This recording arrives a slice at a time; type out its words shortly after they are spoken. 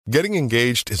Getting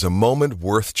engaged is a moment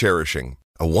worth cherishing.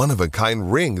 A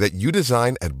one-of-a-kind ring that you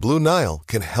design at Blue Nile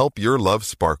can help your love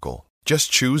sparkle. Just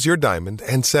choose your diamond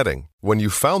and setting. When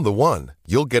you've found the one,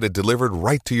 you'll get it delivered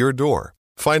right to your door.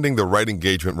 Finding the right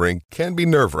engagement ring can be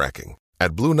nerve-wracking.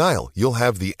 At Blue Nile, you'll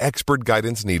have the expert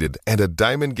guidance needed and a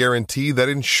diamond guarantee that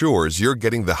ensures you're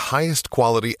getting the highest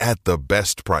quality at the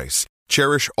best price.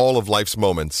 Cherish all of life's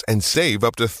moments and save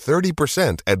up to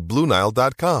 30% at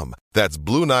BlueNile.com. That's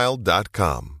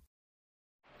BlueNile.com.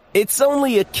 It's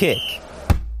only a kick,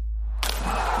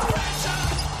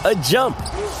 a jump,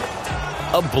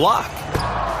 a block.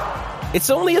 It's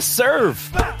only a serve.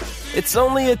 It's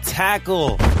only a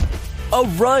tackle, a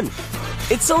run.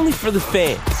 It's only for the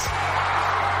fans.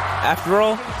 After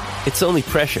all, it's only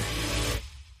pressure.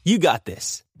 You got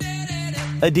this.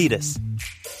 Adidas.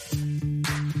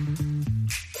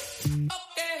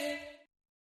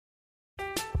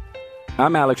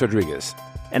 I'm Alex Rodriguez.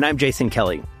 And I'm Jason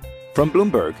Kelly. From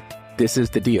Bloomberg, this is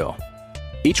The Deal.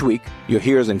 Each week, you'll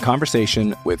hear us in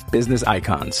conversation with business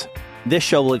icons. This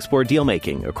show will explore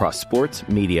deal-making across sports,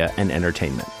 media, and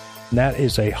entertainment. That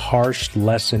is a harsh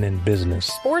lesson in business.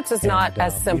 Sports is not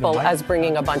as simple as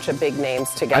bringing a bunch of big names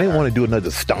together. I didn't want to do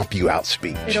another stomp you out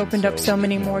speech. It opened up so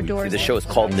many more doors. The show is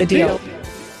called The Deal.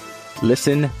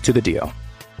 Listen to The Deal.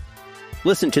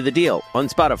 Listen to The Deal on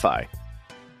Spotify.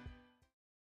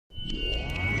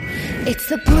 It's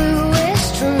the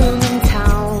bluest room in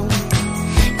town.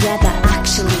 Yeah, they're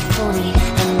actually funny,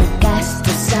 and we guess the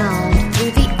sound through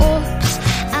the ups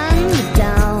and the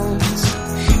downs.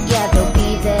 Yeah, they'll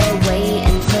be there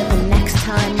waiting for the next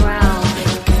time round.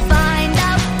 You can find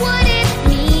out what it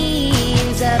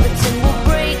means. Everton will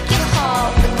break your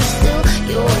heart, but they're still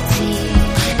your team.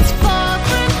 It's far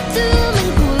from doom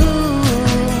and gloom.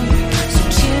 So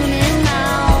tune in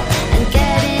now and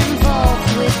get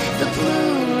involved with the Blue.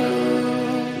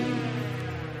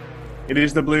 It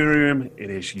is the Blue Room. It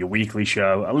is your weekly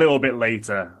show, a little bit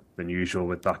later than usual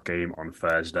with that game on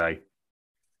Thursday.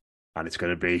 And it's going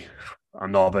to be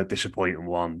another disappointing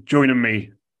one. Joining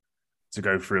me to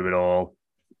go through it all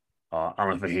are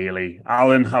Alan Fahili.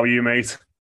 Alan, how are you, mate?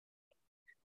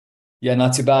 Yeah,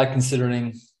 not too bad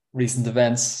considering recent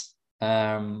events.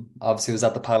 Obviously, I was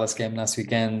at the Palace game last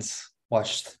weekend,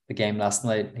 watched the game last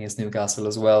night against Newcastle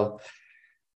as well.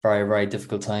 Very, very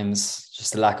difficult times.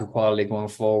 Just a lack of quality going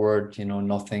forward.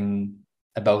 Nothing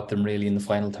about them really in the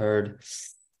final third.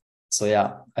 So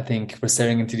yeah, I think we're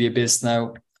staring into the abyss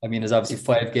now. I mean, there's obviously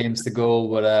 5 games to go,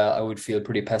 but I would feel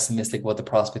pretty pessimistic about the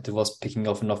prospect of us picking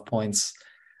up enough points.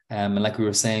 And like we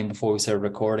were saying before we started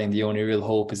recording, the only real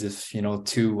hope is if,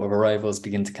 2 of our rivals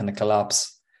begin to kind of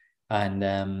collapse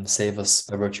and save us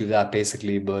by virtue of that,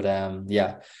 basically. But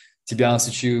yeah, to be honest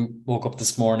with you, woke up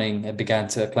this morning and began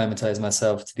to acclimatize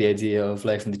myself to the idea of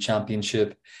life in the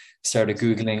Championship. Started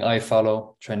Googling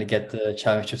iFollow, trying to get the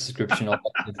Championship subscription up.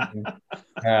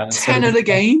 10 of the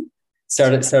game.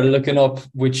 Started looking up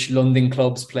which London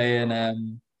clubs playing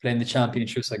the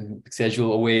Championship, so I can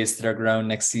schedule aways to their ground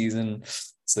next season.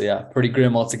 So yeah, pretty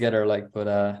grim altogether.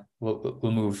 But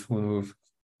we'll move.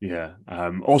 Yeah.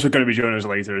 Also going to be joining us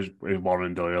later is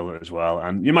Warren Doyle as well,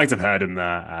 and you might have heard him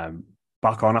there.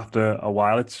 Back on after a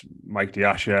while. It's Mike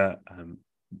Diasha.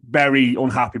 Very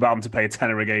unhappy about having to pay a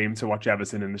tenner a game to watch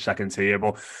Everton in the second tier.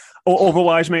 But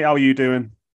otherwise, mate, how are you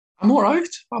doing? I'm all right.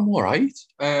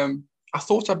 I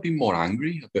thought I'd be more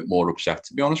angry, a bit more upset,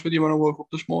 to be honest with you, when I woke up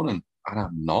this morning. And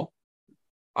I'm not.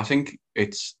 I think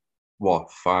it's,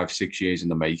 5-6 years in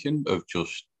the making of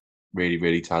just really,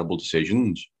 really terrible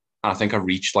decisions. And I think I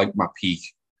reached my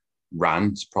peak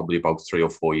rant probably about 3 or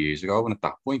 4 years ago. And at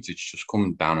that point, it's just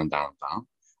coming down and down and down.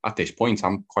 At this point,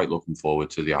 I'm quite looking forward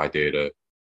to the idea of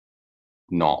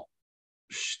not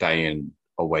staying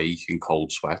awake in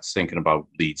cold sweats thinking about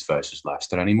Leeds versus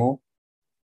Leicester anymore.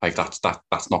 That's not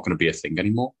going to be a thing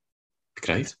anymore.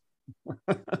 Great.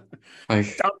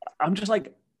 I'm just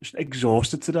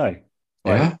exhausted today.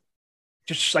 Yeah.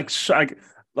 Just a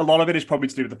lot of it is probably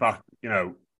to do with the fact,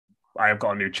 I have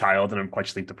got a new child and I'm quite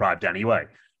sleep deprived anyway.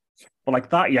 But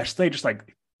that yesterday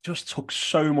just took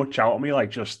so much out of me. I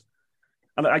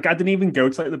didn't even go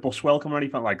to the bus welcome or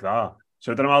anything like that.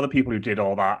 So I don't know how the people who did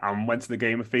all that and went to the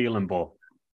game are feeling, but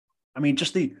I mean,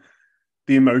 just the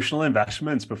emotional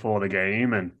investments before the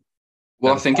game and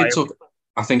I think it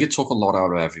took a lot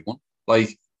out of everyone. Do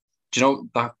you know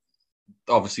that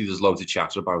obviously there's loads of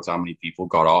chatter about how many people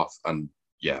got off, and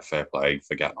yeah, fair play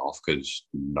for getting off because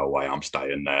no way I'm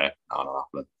staying there. Not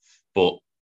happening. But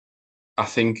I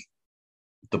think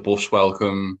the bus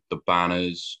welcome, the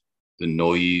banners, the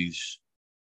noise,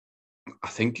 I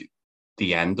think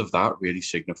the end of that really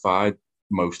signified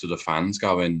most of the fans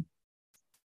going,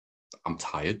 I'm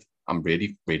tired. I'm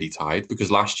really, really tired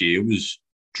because last year was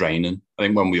draining. I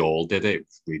think when we all did it, it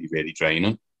was really, really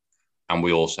draining. And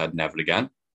we all said never again.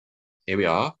 Here we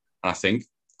are. And I think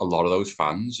a lot of those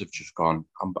fans have just gone,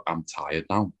 I'm tired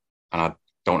now. And I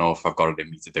don't know if I've got it in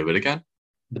me to do it again.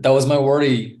 But that was my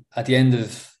worry at the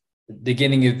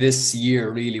beginning of this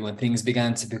year, really, when things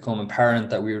began to become apparent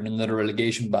that we were in another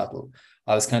relegation battle.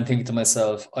 I was kind of thinking to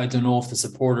myself, I don't know if the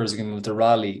supporters are going to be able to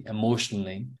rally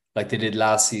emotionally like they did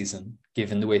last season,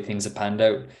 given the way things have panned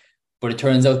out. But it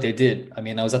turns out they did. I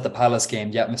mean, I was at the Palace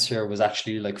game. The atmosphere was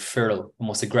actually like feral, the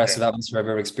most aggressive atmosphere I've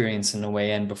ever experienced in a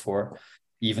away end before,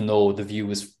 even though the view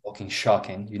was fucking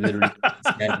shocking. You literally...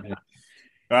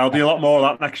 I'll do a lot more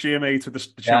of that next year, mate, with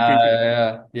the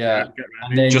championship. Yeah.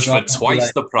 And then, just for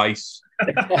twice the price.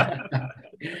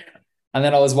 And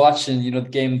then I was watching, the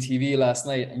game on TV last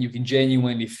night, and you can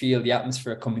genuinely feel the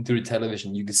atmosphere coming through the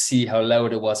television. You could see how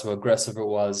loud it was, how aggressive it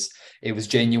was. It was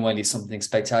genuinely something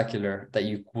spectacular that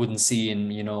you wouldn't see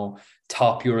in,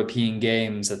 top European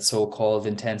games at so-called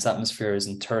intense atmospheres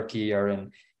in Turkey or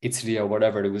in Italy or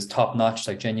whatever. It was top notch,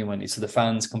 like genuinely. So the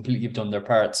fans completely have done their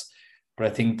parts. But I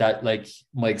think that, like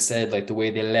Mike said, like the way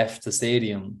they left the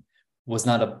stadium was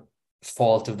not a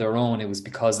fault of their own. It was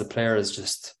because the players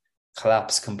just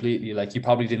collapsed completely. Like, you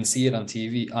probably didn't see it on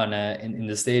TV in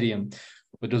the stadium,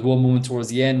 but there was one moment towards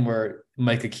the end where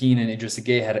Michael Keane and Idrissa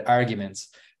Gueye had arguments,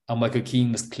 and Michael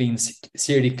Keane was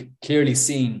clearly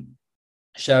seen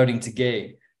shouting to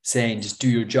Gueye, saying, just do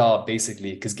your job,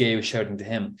 basically, because Gueye was shouting to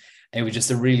him. And it was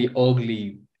just a really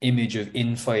ugly image of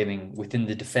infighting within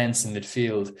the defense and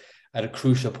midfield at a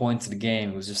crucial point of the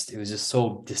game. It was just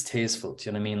so distasteful. Do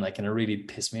you know what I mean? Like, and it really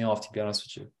pissed me off, to be honest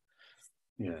with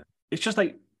you. Yeah, it's just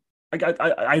like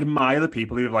I admire the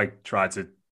people who have like tried to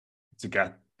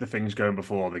get the things going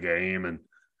before the game, and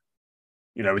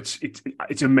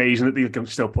it's amazing that they can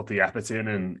still put the effort in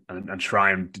and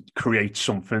try and create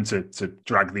something to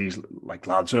drag these like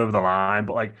lads over the line.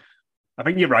 But like, I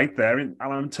think you're right there,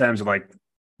 Alan, in terms of like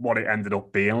what it ended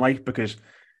up being like, because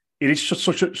it is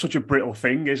such a brittle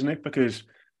thing, isn't it? Because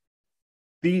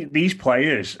these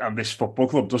players and this football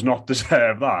club does not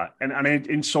deserve that. And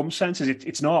in some senses,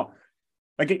 it's not.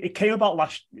 Like, it came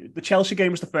about the Chelsea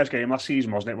game was the first game last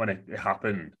season, wasn't it, when it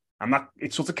happened? And that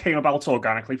it sort of came about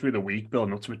organically through the week,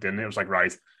 building up to it, didn't it? It was like,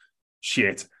 right,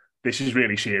 shit, this is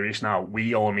really serious now.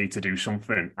 We all need to do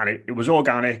something. And it was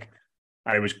organic.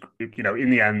 And it was, in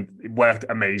the end, it worked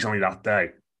amazingly that day.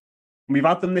 And we've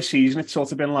had them this season. It's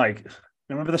sort of been like,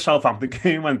 remember the Southampton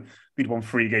game when we'd won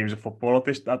 3 games of football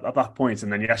at that point?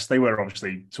 And then, yes, they were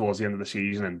obviously towards the end of the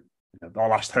season. And our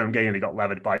last home game, they got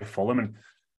levered by Fulham. And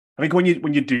I think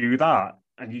when you do that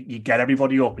and you get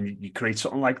everybody up and you create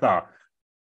something like that,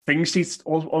 things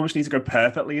almost need to go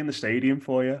perfectly in the stadium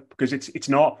for you, because it's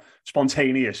not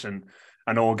spontaneous and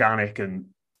organic and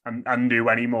new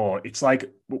anymore. It's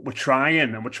like we're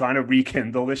trying to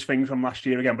rekindle this thing from last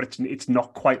year again, but it's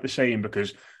not quite the same,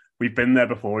 because we've been there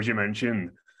before, as you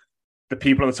mentioned. The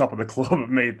people at the top of the club have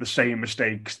made the same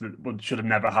mistakes that should have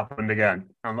never happened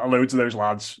again, and loads of those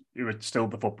lads who are still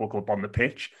the football club on the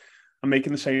pitch and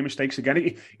making the same mistakes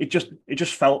again. It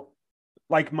just felt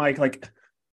like, Mike, like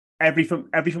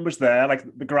everything was there. Like,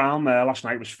 the ground there last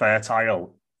night was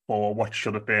fertile for what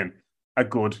should have been a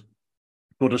good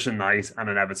Goodison night and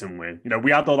an Everton win. We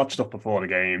had all that stuff before the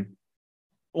game,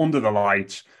 under the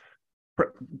lights,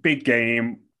 big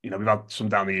game. We've had some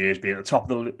down the years being at the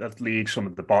top of the league, some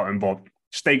at the bottom, but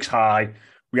stakes high.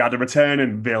 We had a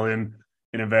returning villain,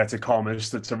 in inverted commas,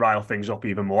 to rile things up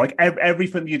even more. Like,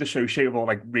 everything you'd associate with all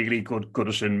like really good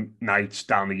Goodison nights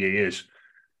down the years.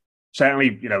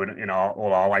 Certainly, in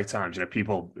all our lifetimes,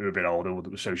 people who are a bit older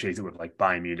would associate it with like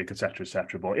Bayern Munich, etc.,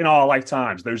 etc. But in our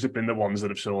lifetimes, those have been the ones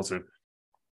that have sort of,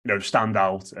 stand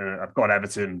out. I've got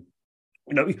Everton.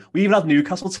 We even had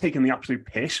Newcastle taking the absolute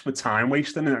piss with time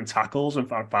wasting and tackles and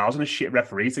fouls and a shit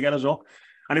referee to get us up.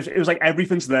 And it was like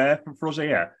everything's there for us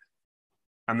here.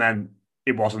 And then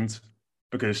it wasn't,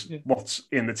 because what's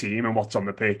in the team and what's on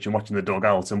the pitch and what's in the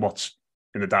dugout and what's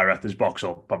in the director's box,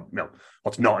 or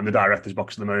what's not in the director's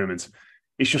box at the moment,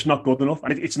 it's just not good enough.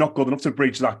 And it's not good enough to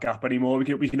bridge that gap anymore.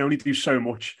 We can only do so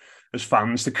much as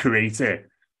fans to create it.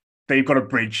 They've got to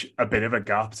bridge a bit of a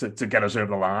gap to get us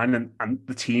over the line, and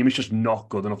the team is just not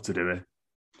good enough to do it.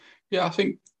 Yeah, I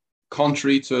think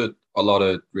contrary to a lot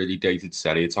of really dated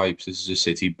stereotypes, this is a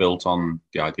city built on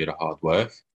the idea of hard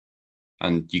work,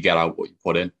 and you get out what you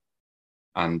put in.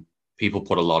 And people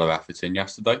put a lot of effort in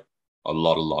yesterday, a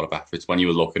lot of effort. When you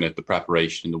were looking at the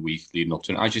preparation in the week leading up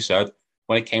to it, as you said,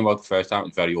 when it came out the first time, it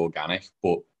was very organic,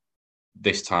 but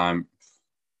this time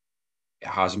it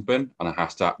hasn't been, and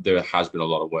there has been a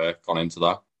lot of work gone into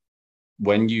that.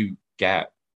 When you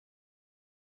get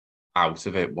out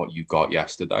of it what you got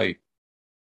yesterday,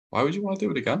 why would you want to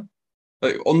do it again?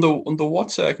 Like, under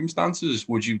what circumstances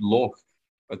would you look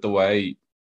at the way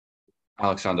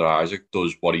Alexander Isak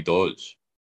does what he does,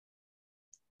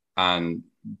 and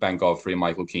Ben Godfrey and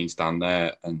Michael Keane stand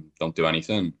there and don't do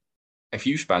anything? If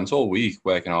you spent all week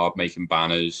working hard, making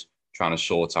banners, trying to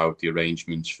sort out the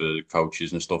arrangements for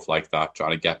coaches and stuff like that,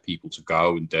 trying to get people to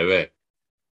go and do it,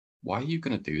 why are you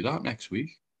going to do that next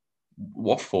week?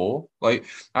 What for? Like,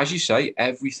 as you say,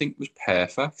 everything was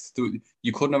perfect.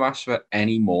 You couldn't have asked for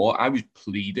any more. I was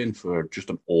pleading for just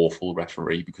an awful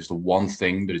referee, because the one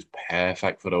thing that is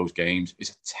perfect for those games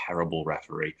is a terrible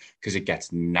referee, because it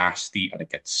gets nasty and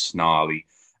it gets snarly,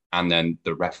 and then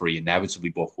the referee inevitably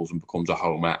buckles and becomes a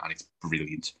homer, and it's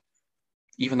brilliant.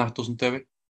 Even that doesn't do it.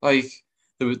 Like,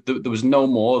 there was no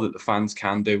more that the fans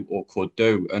can do or could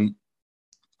do, and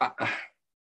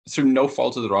through no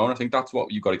fault of their own, I think that's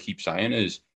what you've got to keep saying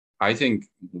is, I think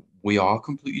we are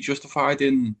completely justified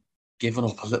in giving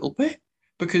up a little bit,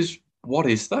 because what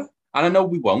is there? And I know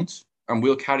we won't, and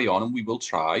we'll carry on and we will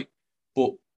try,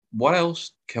 but what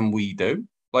else can we do?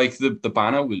 Like, the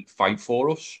banner will fight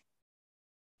for us.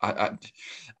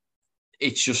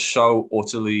 It's just so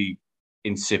utterly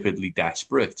insipidly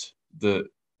desperate that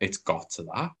it's got to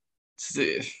that.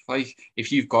 It's like,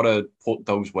 if you've got to put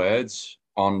those words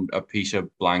on a piece of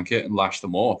blanket and lash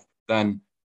them up, then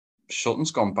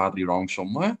something's gone badly wrong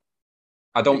somewhere.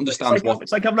 I don't understand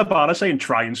it's like having a banner saying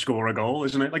 "try and score a goal,"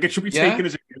 isn't it? Like, it should be taken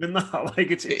as a given that. Like,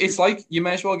 it's like you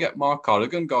may as well get Mark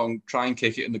Corrigan going, try and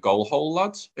kick it in the goal hole,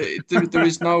 lads. There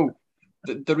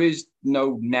is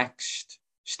no next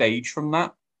stage from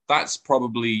that. That's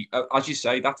probably, as you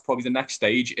say, that's probably the next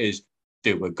stage is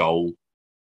do a goal,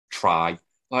 try.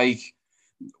 Like,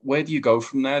 where do you go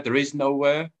from there? There is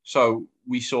nowhere. So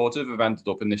we sort of have ended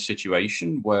up in this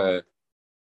situation where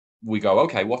we go,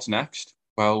 okay, what's next?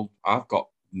 Well, I've got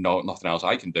nothing else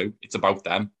I can do. It's about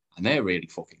them, and they're really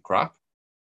fucking crap.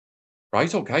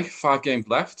 Right, okay, 5 games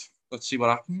left. Let's see what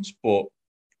happens. But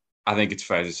I think it's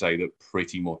fair to say that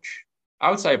pretty much,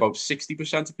 I would say about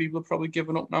 60% of people have probably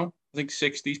given up now. I think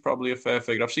 60 is probably a fair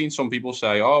figure. I've seen some people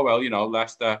say, oh, well,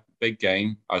 Leicester, big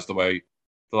game, as the way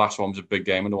the last one was a big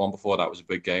game, and the one before that was a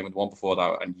big game, and the one before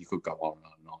that, and you could go on and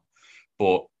on and on.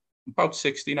 But about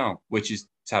 60 now, which is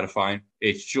terrifying.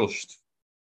 It's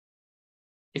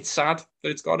sad that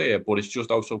it's got here, but it's just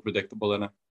also predictable, isn't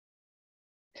it?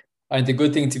 And the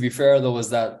good thing, to be fair, though, is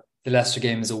that the Leicester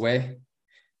game is away,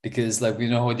 because, like, we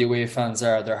know how the away fans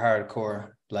are. They're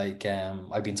hardcore. Like,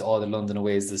 I've been to all the London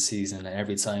aways this season, and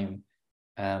every time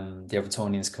the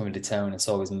Evertonians come into town, it's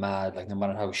always mad, like, no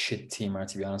matter how shit the team are,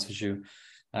 to be honest with you.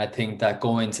 And I think that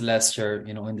going to Leicester,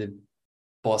 in the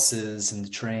buses and the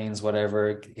trains,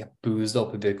 whatever, get boozed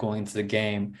up a bit going into the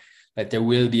game, like, there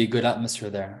will be a good atmosphere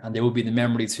there. And there will be the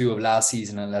memory too of last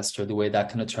season at Leicester, the way that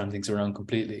kind of turned things around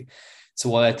completely. So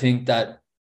while I think that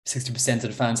 60% of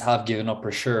the fans have given up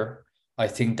for sure, I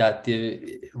think that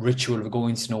the ritual of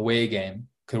going to an away game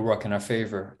could work in our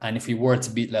favour. And if we were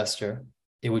to beat Leicester,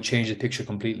 it would change the picture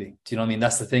completely. Do you know what I mean?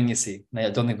 That's the thing, you see. Now, I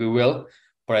don't think we will,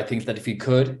 but I think that if we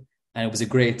could, and it was a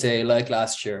great day like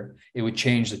last year, it would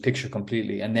change the picture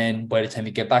completely. And then by the time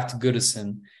you get back to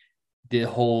Goodison, the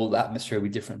whole atmosphere will be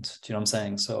different. Do you know what I'm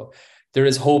saying? So there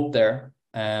is hope there.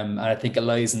 And I think it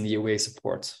lies in the away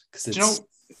support, because it's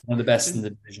one of the best in the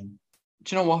division.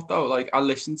 Do you know what, though? Like, I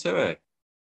listened to it,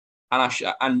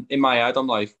 and in my head, I'm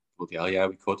like, bloody hell, yeah,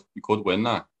 we could win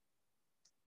that.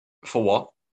 For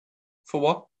what? For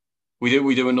what?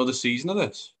 We do another season of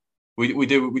this. We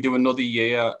do another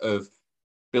year of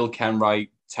Bill Kenwright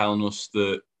telling us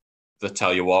that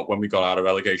tell you what, when we got out of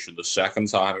relegation the second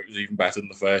time, it was even better than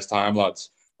the first time, lads.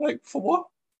 Like, for what?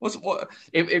 What?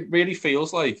 It really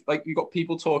feels like you got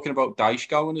people talking about Dyche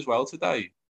going as well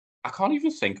today. I can't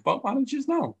even think about managers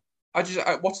now.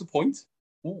 What's the point?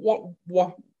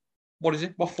 What is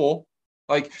it? What for?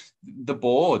 Like, the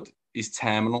board is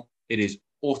terminal. It is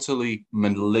utterly,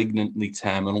 malignantly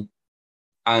terminal.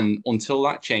 And until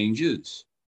that changes,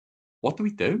 what do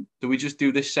we do? Do we just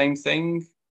do this same thing?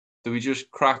 Do we just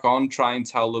crack on, try and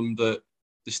tell them that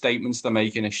the statements they're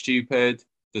making are stupid,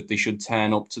 that they should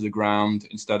turn up to the ground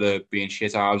instead of being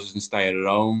shithouses and stay at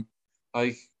home?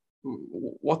 Like,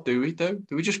 what do we do?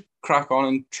 Do we just crack on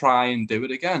and try and do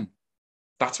it again?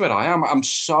 That's where I am. I'm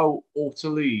so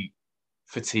utterly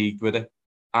fatigued with it.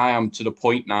 I am to the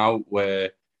point now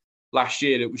where last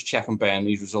year it was checking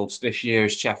Burnley's results. This year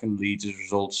is checking Leeds'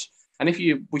 results. And if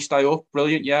we stay up,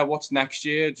 brilliant. Yeah, what's next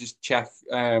year? Just check.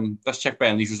 Let's check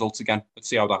Burnley's results again. Let's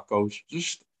see how that goes.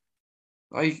 Just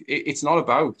like it's not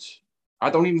about. I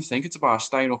don't even think it's about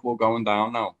staying up or going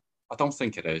down now. I don't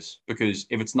think it is, because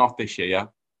if it's not this year,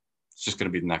 it's just going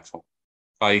to be the next one.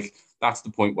 Like, that's the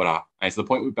point we're at. And it's the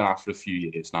point we've been at for a few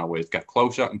years now, where it's get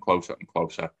closer and closer and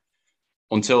closer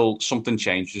until something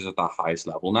changes at that highest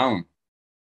level. Now,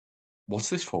 what's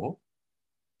this for?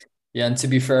 Yeah, and to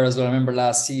be fair as well, I remember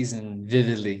last season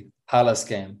vividly, Palace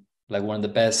game, like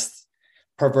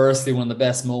perversely one of the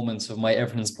best moments of my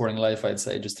Everton sporting life, I'd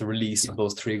say, just the release of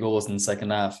those 3 goals in the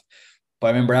second half. But I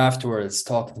remember afterwards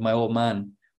talking to my old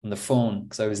man on the phone,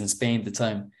 because I was in Spain at the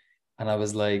time, and I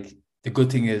was like, the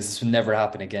good thing is this will never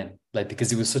happen again. Like,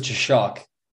 because it was such a shock.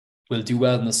 We'll do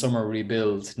well in the summer,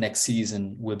 rebuild. Next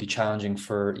season, we'll be challenging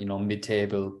for,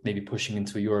 mid-table, maybe pushing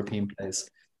into a European place.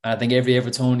 And I think every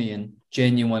Evertonian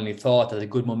genuinely thought that a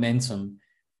good momentum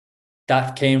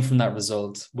that came from that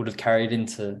result would have carried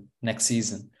into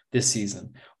this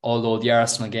season. Although the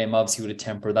Arsenal game obviously would have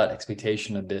tempered that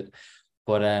expectation a bit.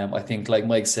 But I think, like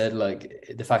Mike said,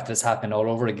 like the fact that it's happened all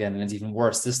over again, and it's even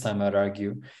worse this time, I'd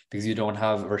argue, because you don't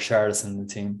have Richarlison in the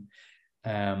team.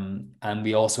 And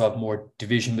we also have more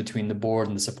division between the board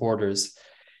and the supporters.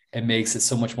 It makes it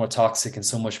so much more toxic and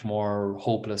so much more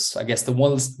hopeless. I guess the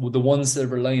one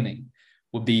silver lining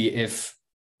would be if,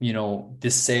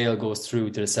 this sale goes through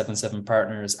to the 7-7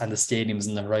 partners and the stadium's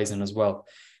in the horizon as well.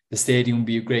 The stadium would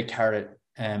be a great carrot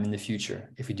in the future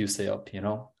if we do stay up,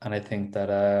 And I think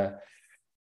that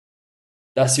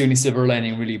that's the only silver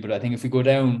lining, really. But I think if we go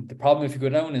down, the problem if we go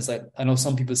down is, like, I know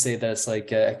some people say that it's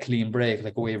like a clean break,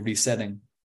 like a way of resetting.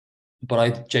 But I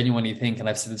genuinely think, and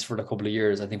I've said this for a couple of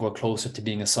years, I think we're closer to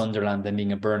being a Sunderland than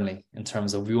being a Burnley, in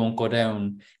terms of we won't go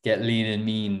down, get lean and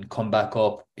mean, come back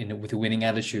up with a winning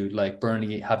attitude like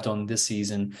Burnley have done this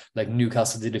season, like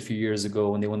Newcastle did a few years ago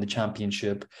when they won the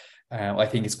championship. I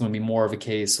think it's going to be more of a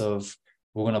case of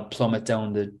we're going to plummet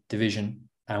down the division,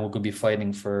 and we're going to be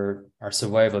fighting for our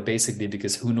survival, basically,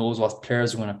 because who knows what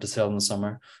players we're going to have to sell in the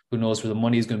summer. Who knows where the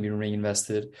money is going to be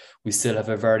reinvested. We still have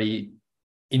a very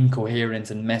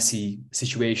incoherent and messy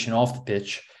situation off the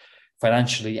pitch,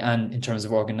 financially and in terms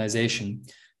of organisation.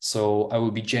 So I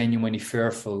would be genuinely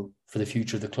fearful for the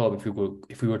future of the club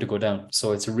if we were to go down.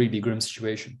 So it's a really grim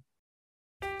situation.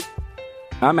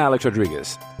 I'm Alex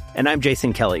Rodriguez. And I'm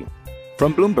Jason Kelly.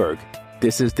 From Bloomberg,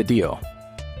 this is The Deal.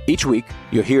 Each week,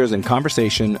 you'll hear us in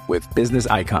conversation with business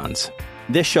icons.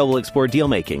 This show will explore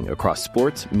deal-making across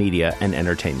sports, media, and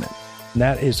entertainment.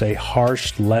 That is a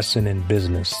harsh lesson in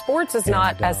business. Sports is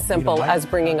not as simple as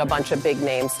bringing a bunch of big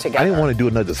names together. I didn't want to do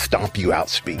another stomp you out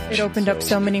speech. It opened up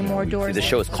so many more doors. The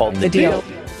show is called The Deal.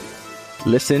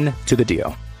 Listen to The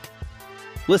Deal.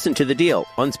 Listen to The Deal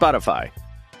on Spotify.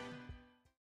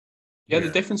 Yeah, the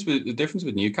difference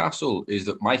with Newcastle is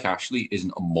that Mike Ashley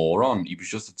isn't a moron. He was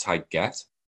just a tight get.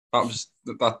 That was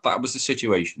the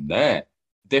situation there.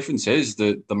 The difference is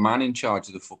that the man in charge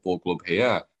of the football club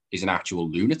here is an actual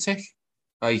lunatic.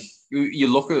 Like, you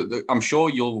look at, I'm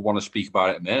sure you'll want to speak about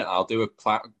it in a minute. I'll do a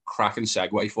cracking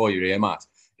segue for you here, Matt.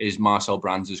 Is Marcel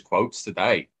Brands' quotes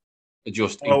today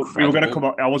just incredible. We were going to come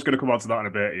on. I was going to come on to that in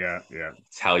a bit. Yeah.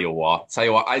 Tell you what,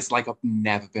 it's like I've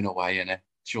never been away in it.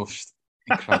 Just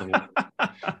incredible.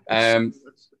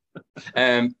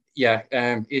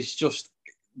 It's just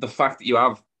the fact that you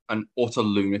have an utter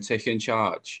lunatic in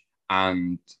charge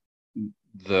and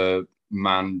the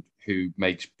man who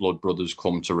makes Blood Brothers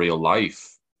come to real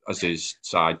life as his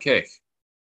sidekick.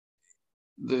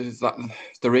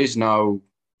 There is no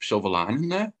silver lining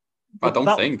there. I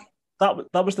don't think.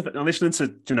 That was the thing. Listening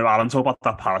to Alan talk about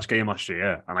that Palace game last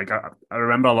year, and I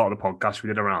remember a lot of the podcasts we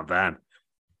did around then,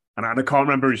 and I can't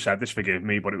remember who said this. Forgive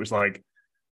me, but it was like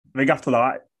I think after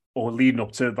that or leading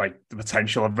up to like the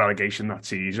potential of relegation that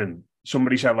season,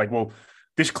 somebody said like, "Well,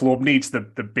 this club needs the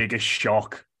biggest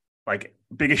shock, like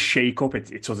biggest shake-up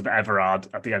it sort of ever had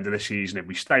at the end of the season. If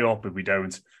we stay up, if we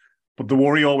don't." But the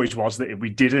worry always was that if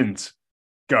we didn't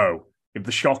go, if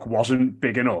the shock wasn't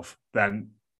big enough,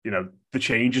 then the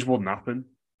changes wouldn't happen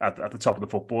at the top of the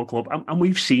football club. And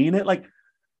we've seen it, like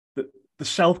the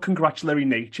self-congratulatory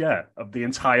nature of the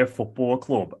entire football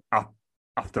club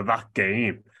after that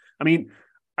game. I mean,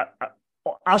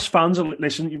 as fans,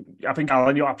 listen, I think,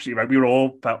 Alan, you're absolutely right. We were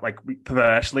all felt like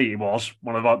perversely it was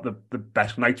one of the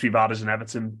best nights we've had as an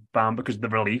Everton fan because the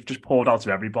relief just poured out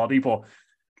to everybody. But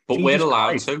we're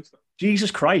allowed to.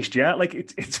 Jesus Christ, yeah, like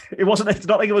it wasn't. It's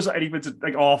not like it was anything to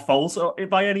like our fault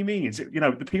by any means.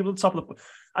 The people at the top of the.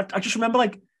 I just remember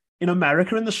like in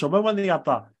America in the summer when they had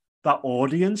that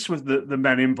audience with the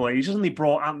men in blazers and they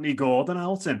brought Anthony Gordon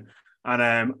out and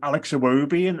Alex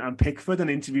Iwobi and Pickford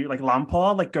and interviewed like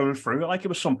Lampard like going through it like it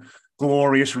was some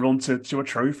glorious run to a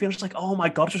trophy. And it's like, oh my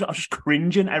god, I was just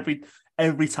cringing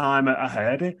every time I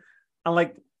heard it. And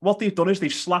like what they've done is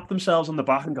they've slapped themselves on the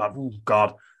back and gone, oh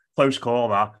god. close call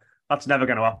that. That's never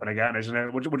going to happen again, isn't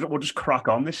it? We'll just crack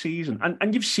on this season.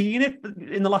 And you've seen it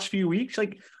in the last few weeks.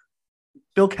 Like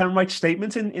Bill Kenwright's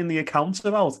statement in the accounts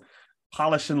about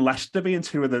Palace and Leicester being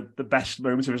two of the best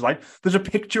moments of his life. There's a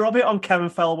picture of it on Kevin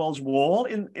Felwell's wall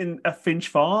in a Finch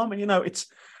Farm. And, it's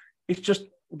just,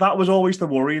 that was always the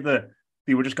worry that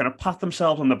they were just going to pat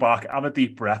themselves on the back, have a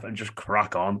deep breath and just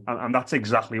crack on. And that's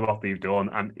exactly what they've done.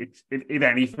 And if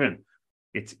anything,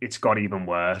 it's got even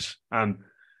worse. And,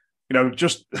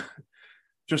 just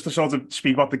to sort of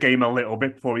speak about the game a little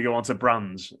bit before we go on to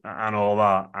brands and all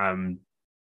that.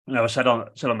 I said on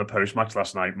the post-match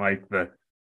last night, Mike, that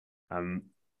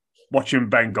watching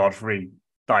Ben Godfrey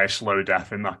die a slow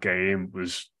death in that game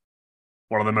was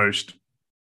one of the most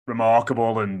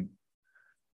remarkable and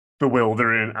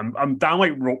bewildering and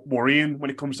downright worrying when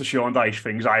it comes to Sean Dyche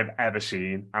things I've ever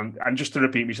seen. And just to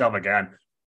repeat myself again,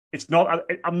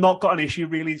 I'm not got an issue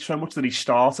really so much that he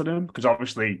started him, because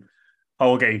obviously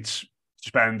Holgate's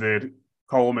suspended,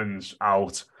 Coleman's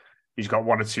out. He's got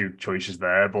one or two choices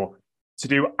there, but to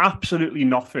do absolutely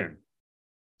nothing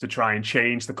to try and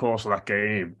change the course of that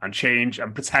game and change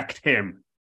and protect him,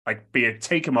 like be it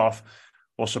take him off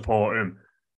or support him,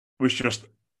 it was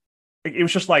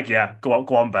just like, yeah, go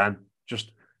on, Ben.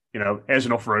 Just, here's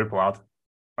enough rope, lad.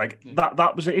 Like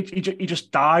that was it. He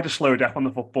just died a slow death on the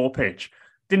football pitch.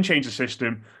 Didn't change the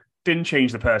system, didn't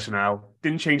change the personnel,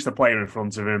 didn't change the player in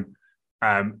front of him.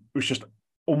 It was just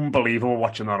unbelievable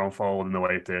watching that unfold in the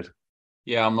way it did.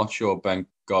 Yeah, I'm not sure Ben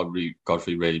Godfrey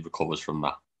really recovers from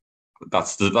that.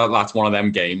 That's one of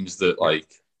them games that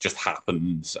just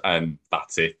happens and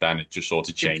that's it. Then it just sort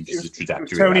of changes the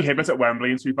trajectory. Tony Hibbert at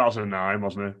Wembley in 2009,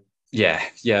 wasn't it?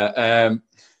 Yeah.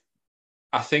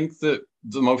 I think that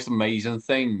the most amazing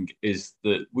thing is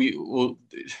that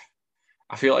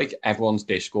I feel like everyone's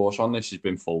discourse on this has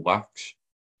been fullbacks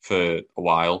for a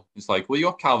while. It's like, well, you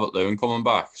got Calvert-Lewin coming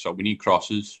back, so we need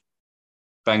crosses.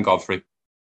 Ben Godfrey.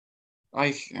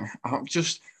 I'm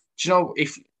just,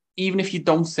 even if you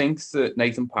don't think that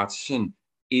Nathan Patterson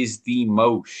is the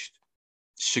most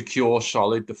secure,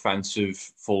 solid defensive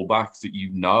fullback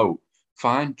that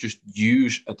fine, just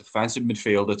use a defensive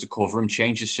midfielder to cover him,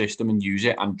 change the system and use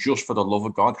it. And just for the love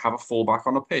of God, have a fullback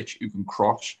on a pitch who can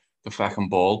cross the fucking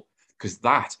ball, because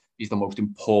that is the most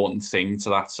important thing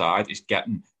to that side, is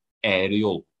getting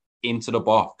aerial into the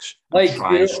box and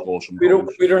try and score some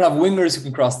goals. We don't have wingers who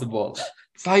can cross the ball.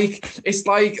 It's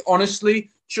like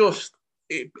honestly, just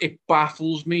it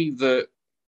baffles me that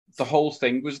the whole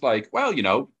thing was like, well,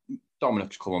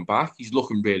 Dominic's coming back. He's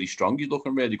looking really strong. He's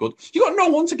looking really good. You got no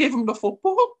one to give him the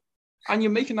football. And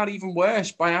you're making that even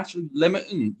worse by actually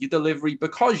limiting your delivery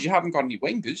because you haven't got any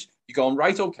wingers. You're going,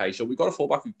 right, okay, so we've got a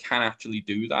fullback who can actually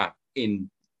do that in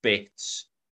bits.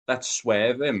 Let's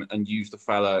swerve him and use the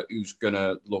fella who's going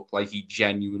to look like he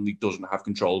genuinely doesn't have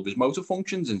control of his motor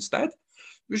functions instead.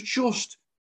 It's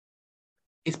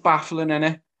baffling,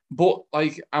 innit? But,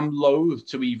 I'm loath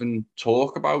to even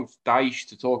talk about Dyche,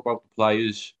 to talk about the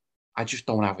players. I just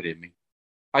don't have it in me.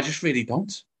 I just really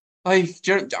don't. This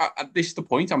is the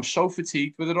point. I'm so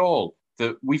fatigued with it all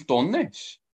that we've done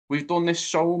this. We've done this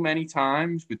so many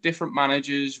times with different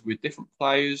managers, with different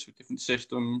players, with different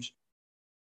systems.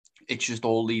 It's just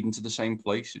all leading to the same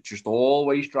place. It's just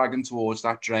always dragging towards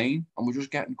that drain. And we're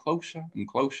just getting closer and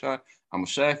closer. And we're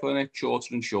circling it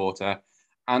shorter and shorter.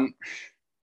 And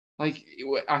I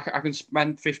can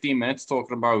spend 15 minutes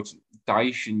talking about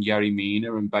Dyche and Yerry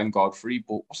Mina and Ben Godfrey,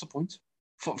 but what's the point?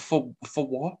 For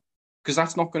what? Because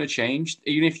that's not going to change.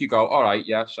 Even if you go, all right,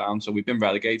 yeah, sound. So we've been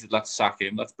relegated. Let's sack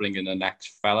him. Let's bring in the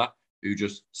next fella who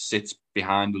just sits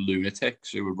behind the lunatics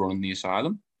who are running the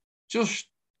asylum.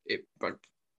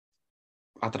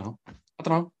 I don't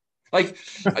know. What do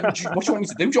you want me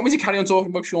to do? Do you want me to carry on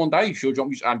talking about Sean Dyche? Or do you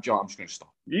want me to, I'm just going to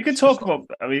stop. You can talk about,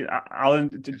 Alan,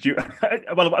 did you,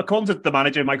 well, according to the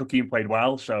manager, Michael Keane played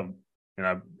well. So,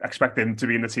 expect him to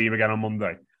be in the team again on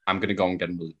Monday. I'm going to go and get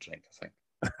another drink, I think.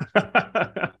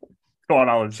 Go on,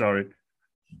 Alan, sorry.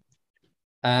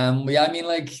 To be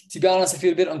honest, I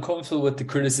feel a bit uncomfortable with the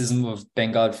criticism of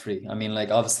Ben Godfrey.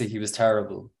 Obviously he was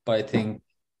terrible, but I think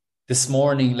this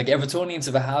morning, Evertonians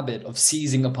have a habit of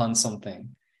seizing upon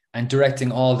something and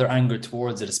directing all their anger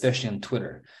towards it, especially on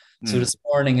Twitter. So this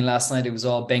morning and last night, it was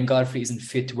all Ben Godfrey isn't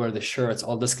fit to wear the shirts,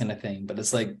 all this kind of thing. But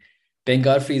it's like Ben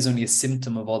Godfrey is only a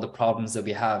symptom of all the problems that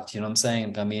we have. Do you know what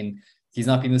I'm saying? He's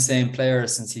not been the same player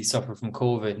since he suffered from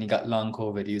COVID and he got long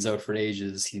COVID. He was out for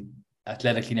ages. He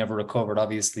athletically never recovered.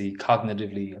 Obviously,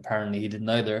 cognitively, apparently he didn't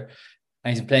either.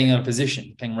 And he's playing out of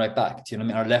position, playing right back. Do you know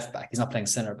what I mean? Or left back. He's not playing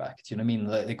centre back. Do you know what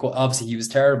I mean? Obviously, he was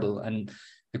terrible and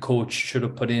the coach should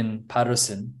have put in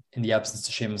Patterson in the absence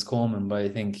of Seamus Coleman. But I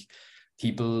think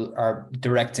people are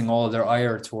directing all their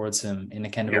ire towards him in a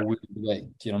kind of a weird way. Do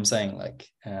you know what I'm saying? Like,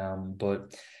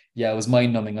 but yeah, it was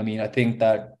mind numbing. I mean, I think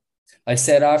that I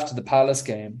said after the Palace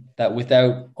game that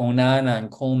without Onana and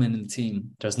Coleman in the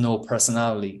team, there's no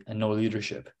personality and no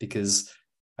leadership, because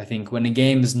I think when a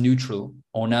game is neutral,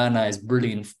 Onana is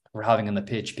brilliant for having on the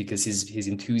pitch because his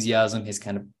enthusiasm, his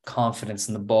kind of confidence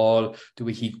in the ball, the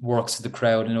way he works with the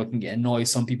crowd. I know it can get annoy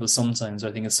some people sometimes.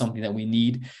 I think it's something that we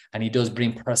need, and he does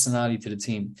bring personality to the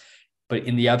team. But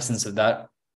in the absence of that,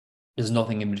 there's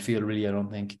nothing in midfield really, I don't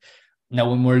think. Now,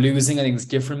 when we're losing, I think it's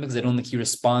different because I don't think he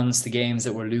responds to games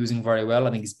that we're losing very well.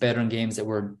 I think he's better in games that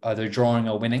we're either drawing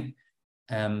or winning,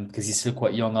 because he's still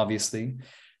quite young, obviously.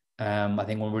 I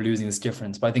think when we're losing, it's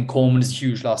different. But I think Coleman is a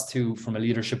huge loss too, from a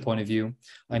leadership point of view.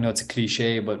 I know it's a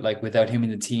cliche, but like without him in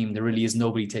the team, there really is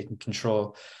nobody taking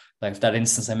control. Like that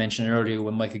instance I mentioned earlier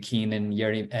when Michael Keane and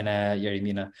Yerry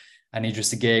Mina and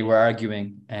Idris Gueye were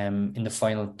arguing in the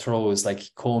final throws, like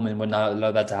Coleman would not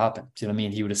allow that to happen. Do you know what I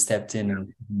mean? He would have stepped in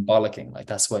and bollocking. Like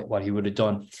that's what he would have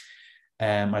done.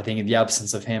 I think in the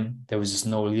absence of him, there was just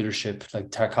no leadership.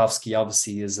 Like Tarkowski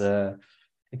obviously is a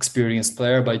experienced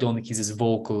player, but I don't think he's as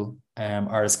vocal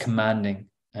or as commanding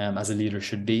as a leader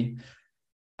should be.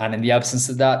 And in the absence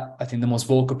of that, I think the most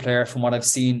vocal player from what I've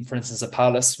seen, for instance, at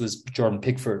Palace, was Jordan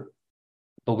Pickford.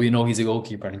 But we know he's a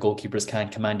goalkeeper, and goalkeepers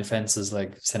can't command defenses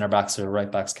like centre backs or right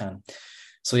backs can.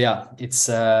 So yeah, it's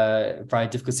a very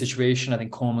difficult situation. I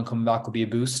think Coleman coming back will be a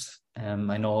boost. I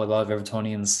know a lot of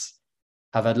Evertonians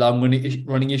have had long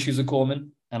running issues with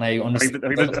Coleman, and I understand.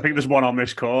 I think there's one on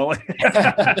this call.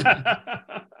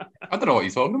 I don't know what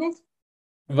you're talking about.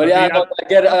 But yeah,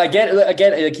 I get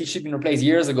like he should have been replaced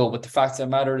years ago. But the fact of the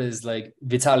matter is, like,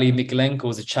 Vitaly Mykolenko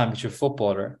is a championship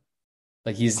footballer.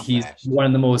 Like he's one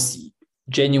of the most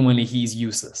genuinely, he's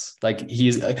useless. Like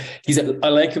I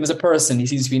like him as a person. He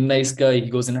seems to be a nice guy. He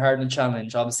goes in hard in the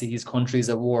challenge. Obviously, his country's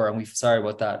at war, and we're sorry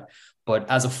about that. But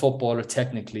as a footballer,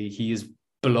 technically, he is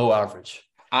below average.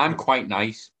 I'm quite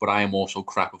nice, but I am also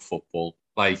crap at football.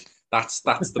 Like that's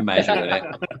the measure of it.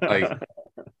 Like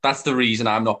that's the reason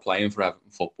I'm not playing for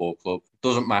Everton Football Club. It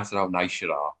doesn't matter how nice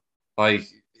you are. Like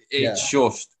it's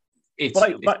just it's.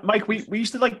 Like Mike, we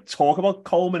used to like talk about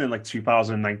Coleman in like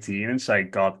 2019 and say,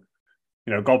 God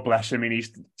bless him. He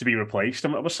needs to be replaced.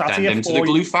 And we're sat here into the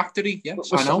glue factory. Yes,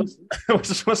 I know.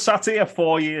 We're sat here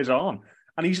 4 years on,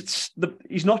 and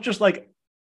he's not just like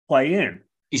playing.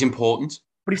 He's important.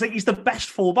 But he's the best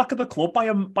fullback of the club by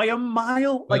a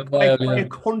mile, by a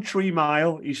country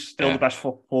mile. He's still the best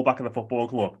fullback of the football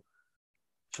club.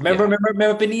 Remember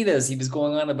Benitez? He was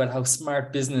going on about how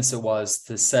smart business it was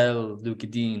to sell Luka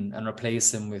Dean and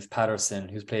replace him with Patterson,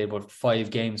 who's played about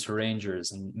 5 games for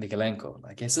Rangers, and Mykolenko.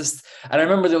 Like it's just, and I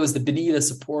remember there was the Benitez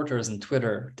supporters on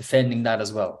Twitter defending that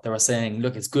as well. They were saying,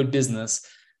 "Look, it's good business."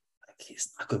 Like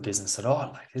it's not good business at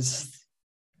all. Like it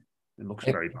looks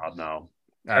very bad now.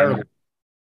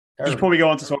 Just before we go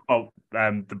on to talk about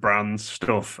the Brands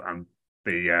stuff and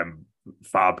the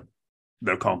Fab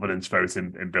no confidence vote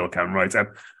in Bill Kenwright,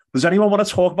 does anyone want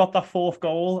to talk about that 4th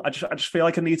goal? I just feel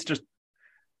like I need to just.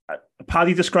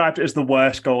 Paddy described it as the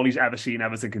worst goal he's ever seen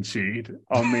Everton concede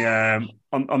on the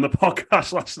on the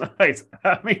podcast last night.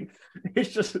 I mean,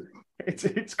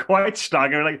 it's quite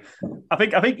staggering.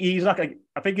 Like I think he's like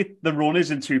the run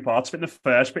is in 2 parts. I think the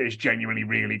first bit is genuinely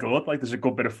really good. Like there's a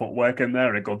good bit of footwork in there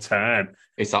and a good turn.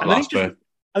 It's that last bit.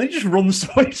 And he just runs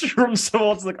towards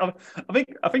the.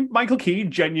 I think Michael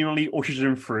Keane genuinely ushers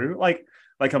him through like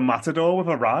a matador with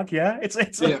a rag. Yeah, it's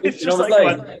just like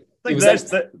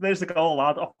there's the goal,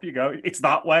 lad. Off you go. It's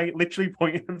that way, literally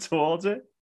pointing him towards it.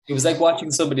 It was like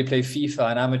watching somebody play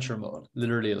FIFA in amateur mode,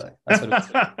 literally. Like that's what it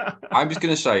was like. I'm just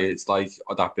gonna say it's like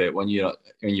that bit when you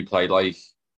play like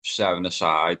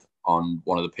 7-a-side on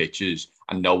one of the pitches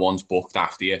and no one's booked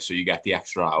after you, so you get the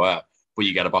extra hour, but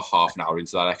you get about half an hour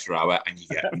into that extra hour and you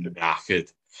get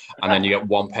knackered, and then you get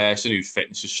one person whose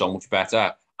fitness is so much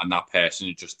better, and that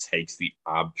person just takes the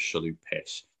absolute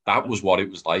piss. That was what it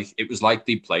was like. It was like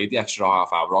they played the extra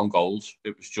half hour on goals.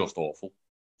 It was just awful,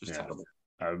 just terrible.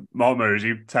 Mark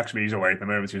Mosey texted me, he's away at the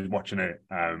moment. He was watching it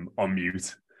on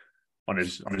mute on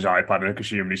his iPad,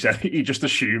 and he said he just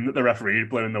assumed that the referee had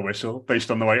blown the whistle based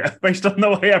on the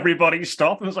way everybody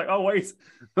stopped. And I was like, oh wait,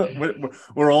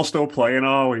 we're all still playing,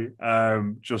 are we?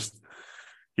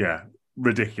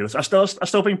 Ridiculous. I still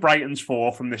think Brighton's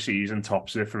 4th from this season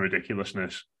tops it for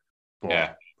ridiculousness. But,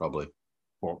 yeah, probably.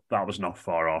 But that was not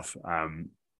far off.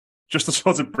 Just to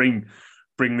sort of bring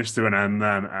this to an end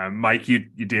then, Mike, you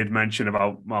did mention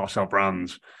about Marcel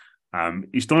Brands.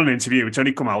 He's done an interview. It's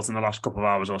only come out in the last couple of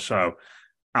hours or so.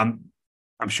 And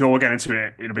I'm sure we'll get into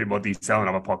it in a bit more detail in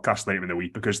our podcast later in the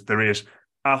week, because there is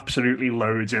absolutely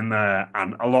loads in there,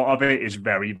 and a lot of it is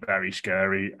very, very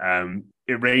scary.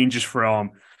 It ranges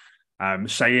from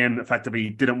saying effectively he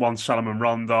didn't want Salomon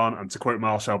Rondon, and to quote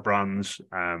Marcel Brands,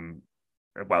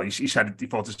 well, he said he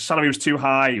thought his salary was too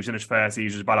high, he was in his 30s, it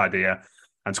was a bad idea.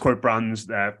 And to quote Brands,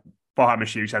 Farhad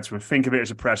Moshiri said to him, think of it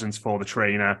as a present for the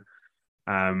trainer,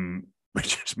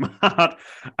 which is mad.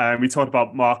 We talked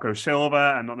about Marco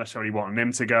Silva and not necessarily wanting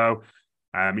him to go.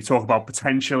 We talk about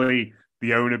potentially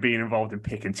the owner being involved in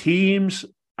picking teams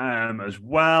as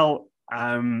well.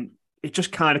 It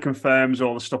just kind of confirms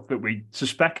all the stuff that we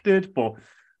suspected, but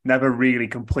never really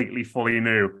completely fully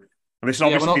knew. And this is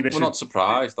obviously we're not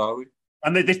surprised, are we?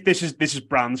 And this is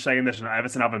Brand saying this, and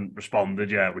Everton haven't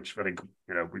responded yet, which I think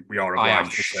we are obliged. I am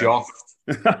shocked.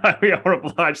 We are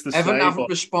obliged to Everton say. haven't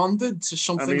responded to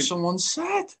something someone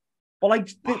said. Well,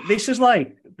 like this is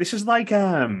like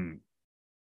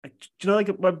do you know,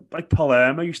 like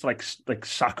Palermo used to like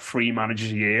sack 3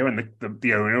 managers a year, and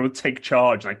the owner would take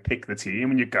charge and like pick the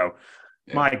team, and you go,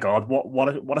 my God,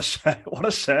 what a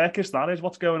circus that is!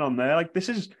 What's going on there? Like this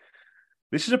is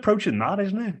approaching that,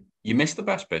 isn't it? You missed the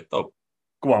best bit though.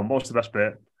 Go on, what's the best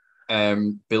bit?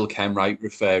 Bill Kenwright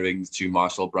referring to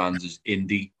Marcel Brands as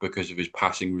indie because of his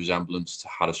passing resemblance to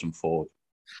Harrison Ford.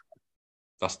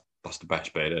 That's the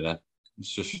best bit, isn't it? It's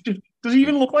just, does he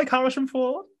even look like Harrison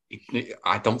Ford?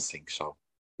 I don't think so.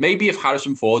 Maybe if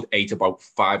Harrison Ford ate about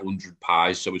 500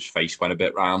 pies, so his face went a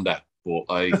bit rounder. But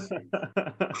like,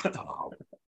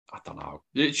 I don't know.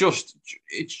 It's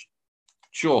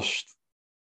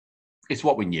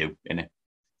what we knew, innit?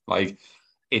 Like,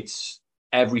 it's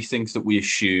everything that we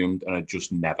assumed and had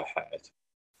just never heard.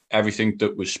 Everything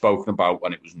that was spoken about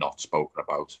when it was not spoken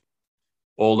about.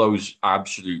 All those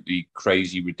absolutely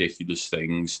crazy, ridiculous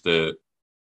things that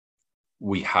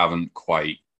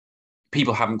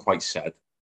people haven't quite said,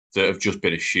 that have just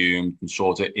been assumed and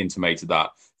sort of intimated that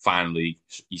finally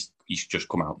he's just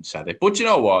come out and said it. But you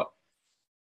know what?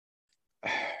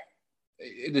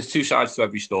 There's 2 sides to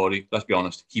every story. Let's be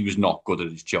honest. He was not good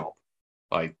at his job.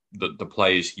 Like the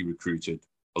players he recruited,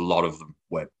 a lot of them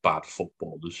were bad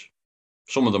footballers.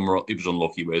 Some of them he was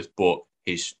unlucky with, but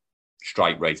his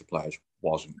strike rate of players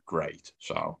wasn't great.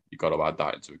 So you've got to add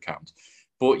that into account.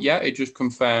 But yeah, it just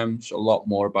confirms a lot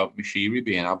more about Moshiri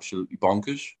being absolutely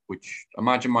bonkers, which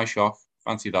imagine my shock.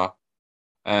 Fancy that.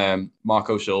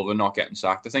 Marco Silva not getting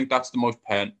sacked. I think that's the most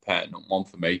pertinent one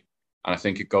for me. And I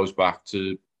think it goes back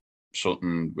to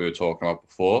something we were talking about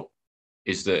before,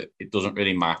 is that it doesn't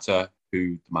really matter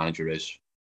who the manager is.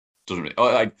 Doesn't really,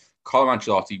 like Carlo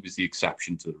Ancelotti was the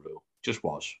exception to the rule. Just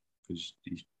was, because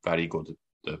he's very good at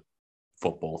the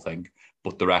football thing.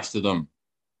 But the rest of them,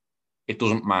 it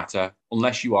doesn't matter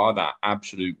unless you are that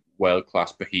absolute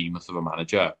world-class behemoth of a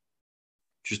manager.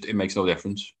 Just it makes no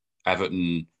difference.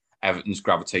 Everton's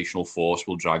gravitational force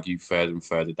will drag you further and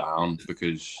further down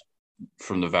because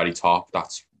from the very top,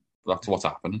 that's what's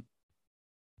happening.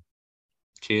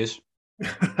 Cheers.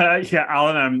 Yeah,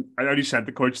 Alan, I only sent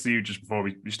the quotes to you just before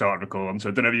we started recording, so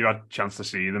I don't know if you had a chance to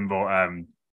see them, but I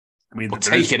mean,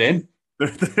 take it in.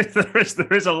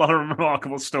 There is a lot of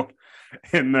remarkable stuff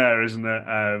in there, isn't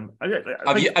there?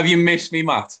 Have you missed me,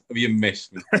 Matt? Have you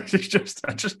missed me? I just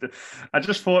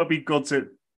thought it'd be good to.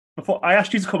 Before I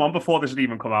asked you to come on before this had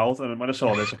even come out, and when I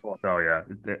saw this, I thought, oh yeah,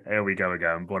 here we go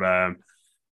again. But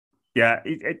yeah,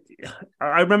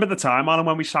 I remember the time, Alan,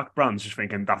 when we sacked Brands, just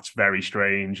thinking that's very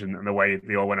strange, and the way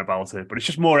they all went about it. But it's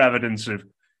just more evidence of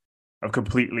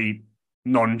completely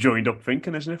non-joined up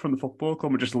thinking, isn't it, from the football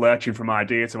club? We're just lurching from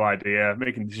idea to idea,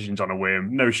 making decisions on a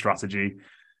whim, no strategy.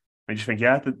 And just think,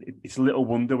 yeah, it's a little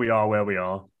wonder we are where we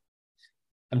are.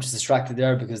 I'm just distracted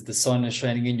there because the sun is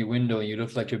shining in your window and you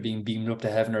look like you're being beamed up to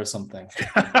heaven or something.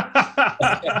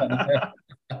 Yeah,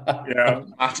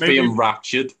 that's being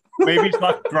raptured. Maybe it's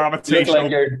like gravitational. You look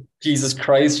like you're Jesus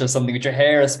Christ or something with your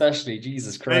hair, especially.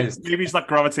 Jesus Christ. Maybe it's that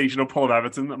gravitational pull of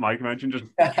Everton that Mike mentioned, just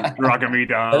dragging me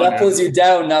down. Well, that pulls you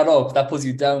down, not up. That pulls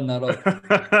you down, not up.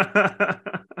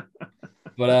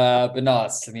 But no,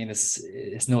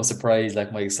 it's no surprise.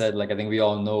 Like Mike said, like I think we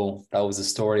all know that was a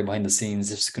story behind the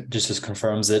scenes. Just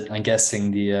confirms it. I'm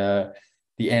guessing the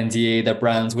NDA that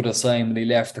Brands would have signed when he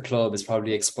left the club is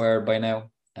probably expired by now,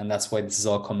 and that's why this is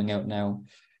all coming out now.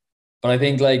 But I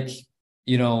think, like,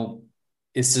 you know,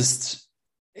 it's just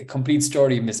a complete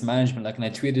story of mismanagement. Like, and I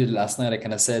tweeted it last night, I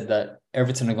kind of said that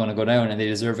Everton are going to go down and they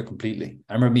deserve it completely.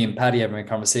 I remember me and Paddy having a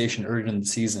conversation earlier in the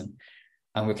season,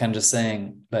 and we're kind of just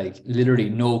saying, like, literally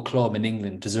no club in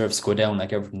England deserves to go down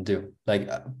like Everton do. Like,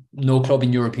 no club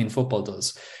in European football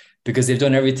does, because they've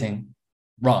done everything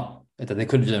wrong that they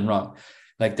could have done wrong.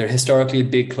 Like, they're historically a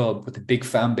big club with a big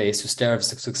fan base who starves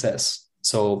to success.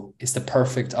 So it's the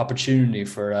perfect opportunity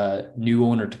for a new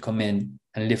owner to come in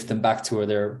and lift them back to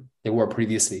where they were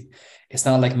previously. It's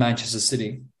not like Manchester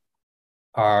City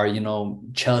or, you know,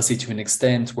 Chelsea to an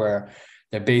extent where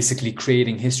they're basically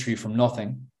creating history from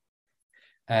nothing.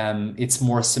 It's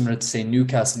more similar to, say,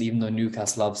 Newcastle, even though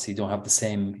Newcastle obviously don't have the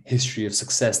same history of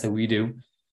success that we do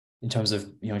in terms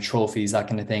of, you know, trophies, that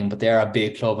kind of thing. But they are a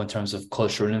big club in terms of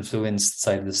cultural influence,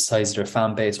 the size of their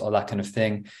fan base, all that kind of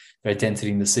thing, their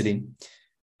identity in the city.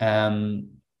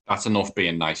 That's enough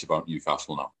being nice about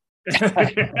Newcastle now.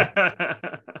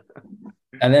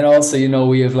 And then also, you know,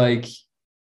 we have like,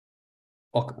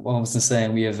 what was I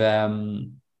saying? We have,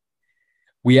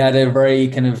 we had a very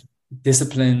kind of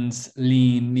disciplined,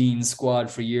 lean squad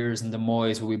for years in the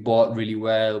Moyes, where we bought really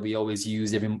well. We always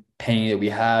used every penny that we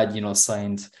had, you know,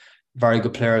 signed very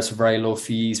good players for very low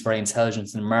fees, very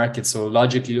intelligent in the market. So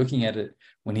logically looking at it,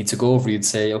 when he took over, you'd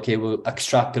say, okay, we'll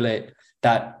extrapolate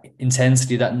that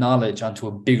intensity, that knowledge onto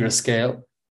a bigger scale,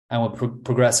 and we'll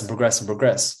progress.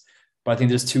 But I think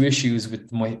there's two issues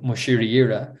with Moshiri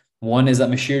era. One is that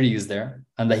Moshiri is there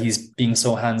and that he's being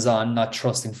so hands-on, not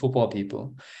trusting football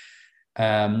people,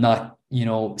 not, you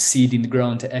know, ceding the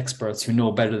ground to experts who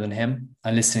know better than him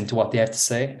and listening to what they have to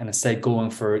say, and instead going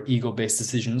for ego-based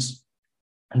decisions.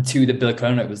 And two, that Bill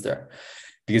Kenwright was there,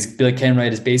 because Bill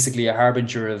Kenwright is basically a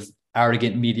harbinger of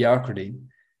arrogant mediocrity,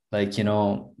 like, you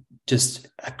know, just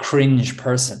a cringe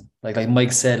person. Like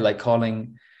Mike said, like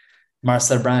calling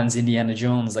Marcel Brands Indiana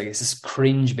Jones, like it's just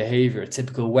cringe behavior,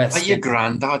 typical West. Like your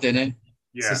granddad, innit?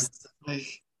 Yeah.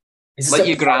 It's like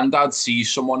your granddad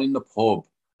sees someone in the pub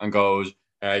and goes,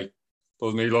 "Hey,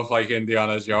 doesn't he look like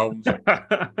Indiana Jones?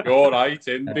 You're right,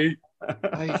 Indy."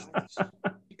 Like,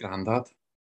 granddad.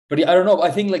 But I don't know.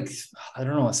 I think, like, I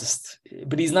don't know. It's just,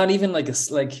 but he's not even like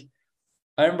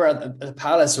I remember at the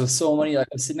Palace, there was so many, like,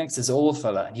 I was sitting next to this old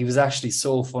fella and he was actually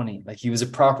so funny. Like, he was a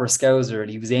proper scouser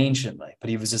and he was ancient, like, but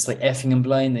he was just like effing and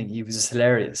blinding. He was just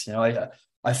hilarious. You know,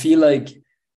 I feel like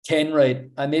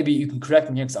Kenwright, and maybe you can correct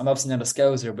me here because I'm obviously not a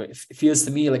scouser, but it feels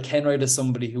to me like Kenwright is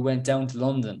somebody who went down to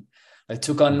London, like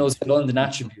took on loads of London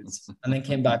attributes and then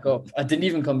came back up. I didn't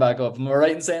even come back up. Am I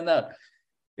right in saying that?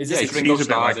 It's just this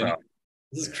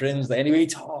is cringe. Like, anyway, he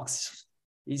talks,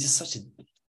 he's just such a...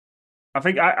 I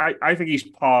think he's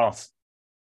part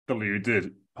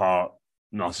deluded, part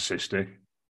narcissistic.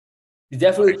 He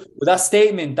definitely, but that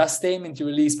statement you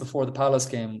released before the Palace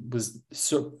game was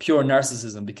pure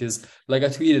narcissism, because, like I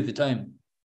tweeted at the time,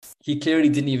 he clearly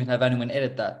didn't even have anyone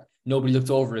edit that. Nobody looked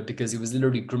over it because it was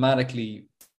literally grammatically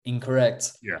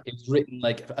incorrect. Yeah. It was written,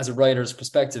 like, as a writer's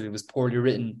perspective, it was poorly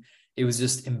written. It was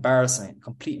just embarrassing,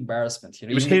 complete embarrassment. You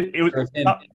know,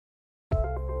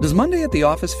 Does Monday at the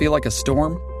office feel like a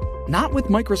storm? Not with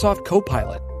Microsoft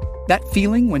Copilot. That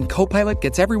feeling when Copilot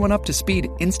gets everyone up to speed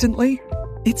instantly?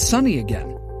 It's sunny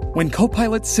again. When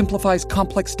Copilot simplifies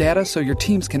complex data so your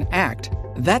teams can act,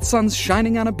 that sun's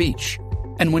shining on a beach.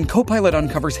 And when Copilot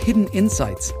uncovers hidden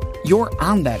insights, you're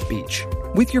on that beach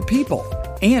with your people,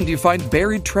 and you find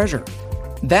buried treasure.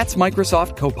 That's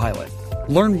Microsoft Copilot.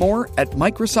 Learn more at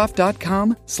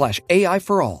Microsoft.com/AI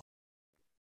for all.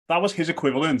 That was his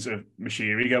equivalent of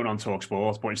Moshiri going on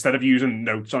TalkSport, but instead of using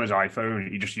notes on his iPhone,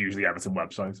 he just used the Everton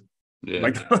website. Yeah.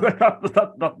 Like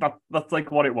that's like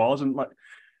what it was. And, like,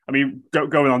 I mean,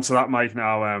 going on to that, Mike,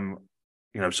 now,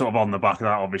 you know, sort of on the back of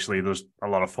that, obviously there's a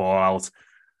lot of fallout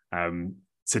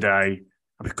today.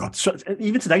 I mean, God,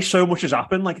 even today, so much has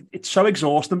happened. Like, it's so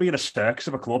exhausting being a circus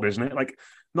of a club, isn't it? Like,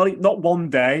 not one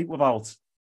day without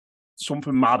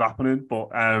something mad happening.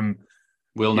 But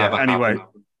will never anyway.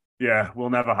 happen. Yeah, will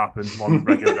never happen. One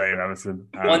regular day of Everton.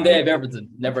 One day of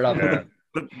Everton, never happened.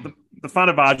 Yeah. The fan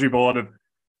advisory board,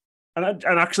 and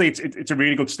actually, it's a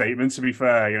really good statement. To be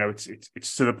fair, you know,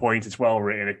 it's to the point. It's well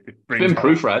written. It brings been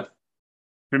proofread.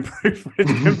 It's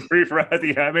been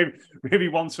proofread. Yeah, maybe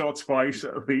once or twice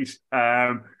at least.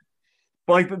 But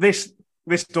like this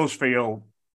does feel.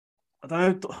 I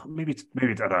don't know. Maybe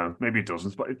I don't know. Maybe it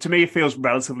doesn't. But to me, it feels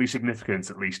relatively significant.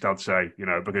 At least I'd say, you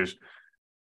know, because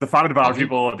the fan advisory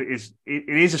board is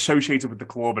associated with the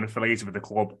club and affiliated with the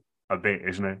club a bit,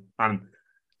 isn't it? And,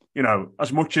 you know,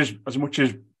 as much as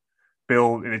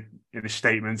Bill in his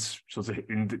statements sort of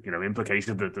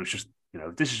implicated that there's just, you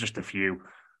know, this is just a few,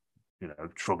 you know,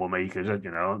 troublemakers, you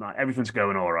know, everything's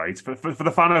going all right. For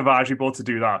the fan advisory board to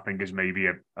do that, I think is maybe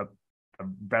a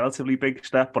relatively big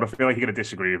step. But I feel like you're going to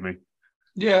disagree with me.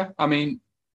 Yeah, I mean,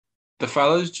 the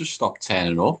fellas just stopped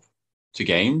turning up to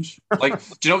games. Like,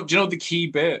 do you know the key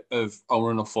bit of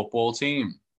owning a football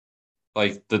team?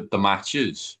 Like the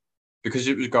matches, because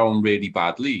it was going really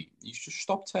badly, you just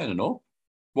stopped turning up.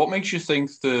 What makes you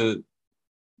think the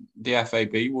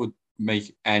FAB would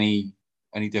make any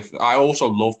any different. I also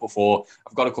love before.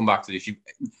 I've got to come back to this.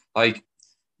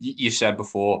 You said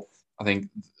before. I think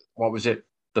what was it?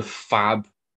 The fab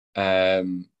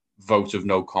vote of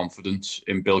no confidence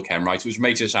in Bill Kenwright, which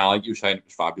makes it sound like you were saying it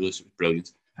was fabulous. It was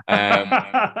brilliant.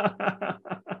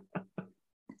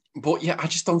 But yeah, I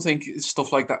just don't think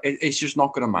stuff like that. It's just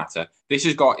not going to matter. This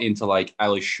has got into like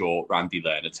Ellis Short, Randy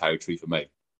Lerner territory for me.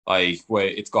 Like where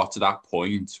it's got to that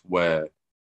point where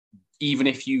even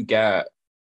if you get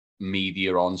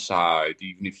media on side,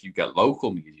 even if you get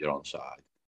local media on side,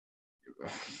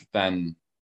 then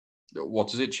what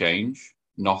does it change?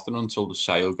 Nothing until the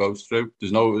sale goes through.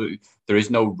 There is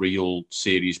no real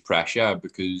serious pressure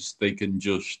because they can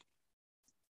just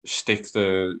stick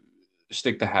the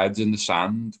heads in the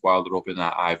sand while they're up in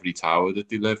that ivory tower that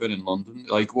they live in London.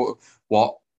 Like what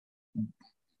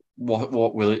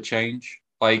will it change?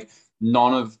 Like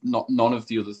none of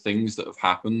the other things that have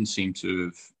happened seem to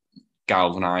have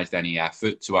galvanized any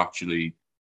effort to actually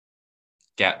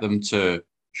get them to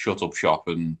shut up shop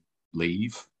and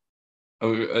leave.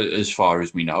 As far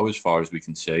as we know, as far as we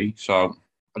can see. So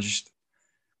I just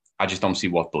don't see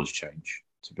what does change,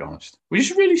 to be honest.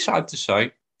 Which is really sad to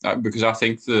say, because I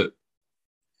think that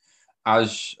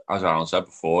as Alan said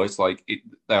before, it's like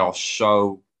they are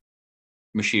so.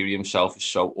 Moshiri himself is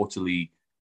so utterly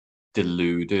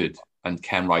deluded, and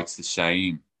Kenwright's the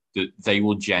same, that they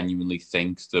will genuinely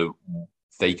think that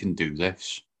they can do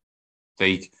this.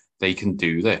 They can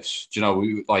do this. Do you know?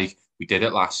 We did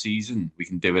it last season. We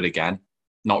can do it again.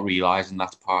 Not realising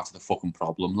that's part of the fucking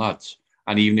problem, lads.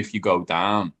 And even if you go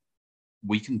down,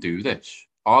 we can do this.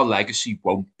 Our legacy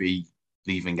won't be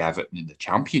leaving Everton in the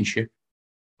Championship.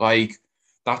 Like,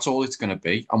 that's all it's going to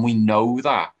be. And we know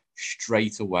that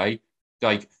straight away.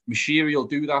 Like, Moshiri will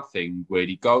do that thing where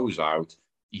he goes out,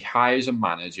 he hires a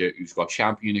manager who's got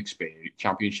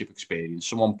championship experience,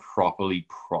 someone properly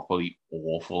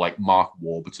awful, like Mark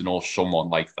Warburton or someone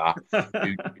like that,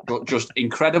 who just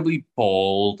incredibly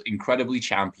bald, incredibly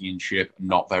championship,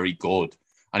 not very good.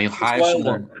 And he'll hire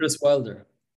someone. Chris Wilder.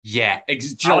 Yeah,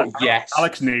 yes.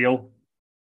 Alex Neil.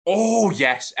 Oh,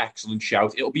 yes, excellent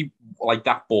shout. It'll be like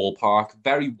that ballpark,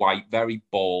 very white, very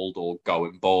bald or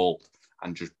going bald,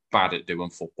 and just bad at doing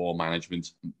football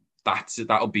management.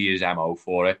 That'll be his MO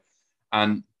for it.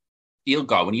 And he'll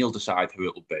go and he'll decide who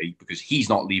it'll be because he's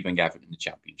not leaving Everton in the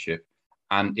Championship.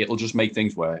 And it'll just make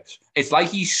things worse. It's like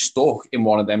he's stuck in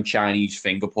one of them Chinese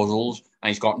finger puzzles and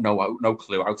he's got no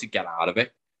clue how to get out of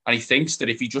it. And he thinks that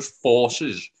if he just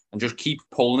forces and just keeps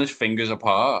pulling his fingers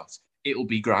apart, it'll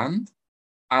be grand.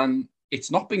 And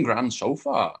it's not been grand so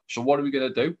far. So what are we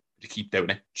going to do? To keep doing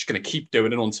it. Just going to keep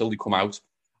doing it until they come out.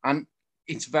 And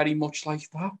it's very much like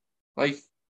that. Like,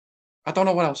 I don't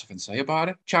know what else I can say about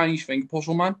it. Chinese finger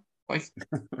puzzle, man. Like,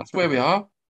 that's where we are.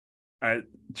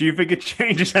 Do you think it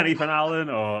changes anything, Alan,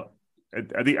 or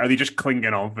are they just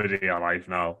clinging on for dear life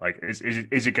now? Like, is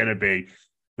it going to be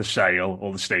the sale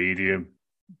or the stadium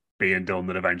being done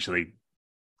that eventually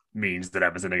means that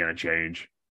everything are going to change?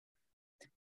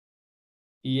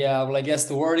 Yeah, well, I guess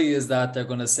the worry is that they're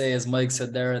going to say, as Mike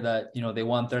said there, that they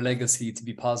want their legacy to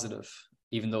be positive,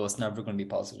 even though it's never going to be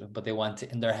positive. But they want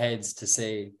in their heads to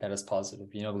say that it's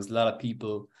positive. Because a lot of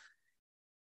people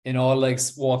in all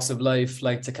walks of life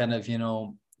like to kind of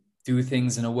do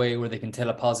things in a way where they can tell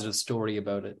a positive story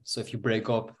about it. So if you break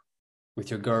up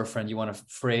with your girlfriend, you want to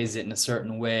phrase it in a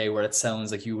certain way where it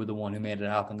sounds like you were the one who made it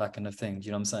happen, that kind of thing. Do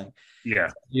you know what I'm saying?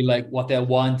 Yeah. What they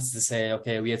want is to say,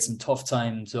 okay, we had some tough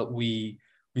times, but we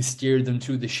steered them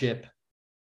through the ship.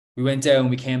 We went down,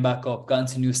 we came back up, got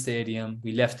into a new stadium.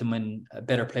 We left them in a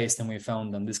better place than we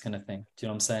found them, this kind of thing. Do you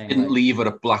know what I'm saying? Didn't leave it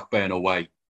at Blackburn away.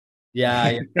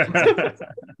 Yeah.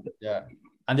 Yeah.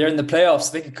 And they're in the playoffs.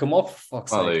 So they could come up, for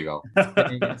fuck's sake. There you go.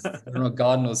 I don't know,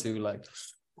 God knows who,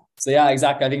 So, yeah,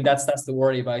 exactly. I think that's the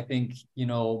worry. But I think,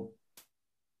 the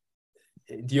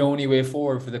only way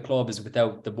forward for the club is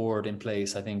without the board in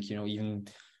place. I think, even,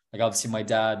 obviously my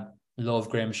dad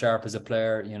loved Graham Sharp as a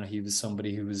player. He was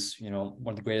somebody who was, one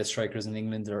of the greatest strikers in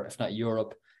England, or if not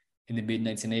Europe, in the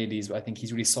mid-1980s. But I think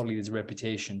he's really sullied his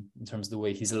reputation in terms of the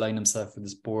way he's aligned himself with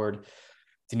this board.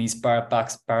 Denise Barrett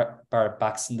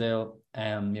Baxendale,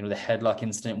 the headlock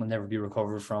incident will never be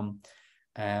recovered from.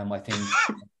 I think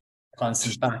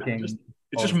constant backing.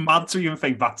 It's just mad to even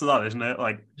think back to that, isn't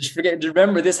it? Just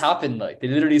remember this happened. They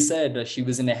literally said that she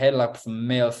was in a headlock from a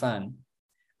male fan,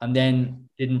 and then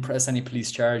didn't press any police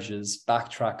charges,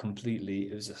 backtrack completely.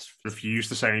 It was just refused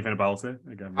to say anything about it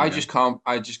again. I just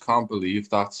can't believe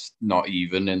that's not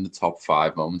even in the top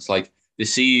 5 moments. Like the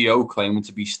CEO claiming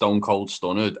to be stone cold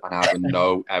stunned and having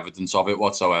no evidence of it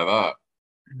whatsoever.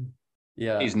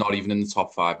 Yeah, he's not even in the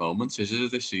top 5 moments, is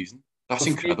it, this season? That's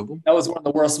incredible. That was one of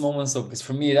the worst moments, though, because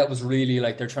for me, that was really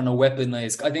like they're trying to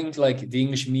weaponize. I think like the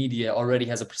English media already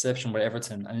has a perception about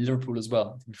Everton and Liverpool as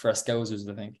well, for Scousers,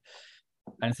 I think.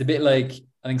 And it's a bit like,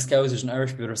 I think Scousers and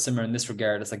Irish people are similar in this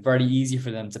regard. It's like very easy for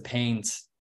them to paint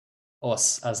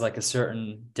us as like a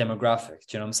certain demographic.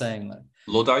 Do you know what I'm saying? Like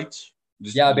Luddites.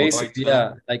 Yeah, basically,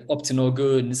 yeah, like up to no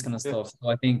good and this kind of stuff. So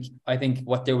I think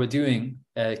what they were doing,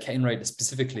 Kenwright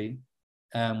specifically,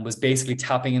 was basically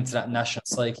tapping into that national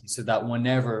psyche, so that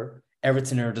whenever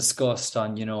Everton are discussed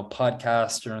on, you know,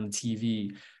 podcast or on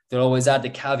TV, they'll always add the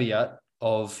caveat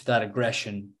of that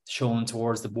aggression shown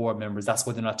towards the board members. That's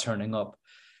why they're not turning up.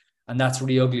 And that's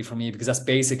really ugly for me, because that's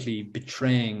basically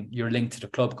betraying your link to the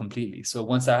club completely. So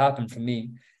once that happened for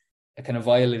me, it kind of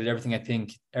violated everything I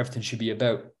think Everton should be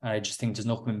about. And I just think there's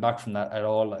no coming back from that at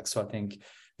all. Like, so I think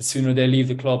the sooner they leave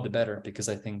the club, the better, because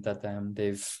I think that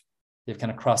they've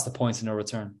kind of crossed the points in no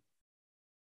return.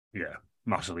 Yeah,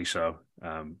 massively so.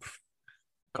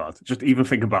 God, just even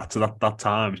thinking back to that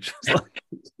time, it's just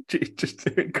like, just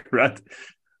incredible.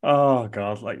 Oh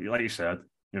God, like you said,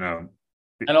 you know.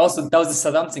 And also, that was the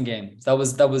Southampton game. That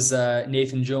was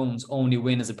Nathan Jones' only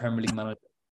win as a Premier League manager.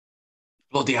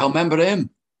 Bloody hell, remember him?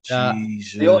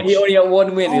 Jesus. He only had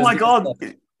one win. Oh my God,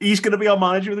 he's going to be our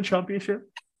manager in the Championship.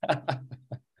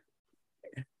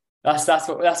 That's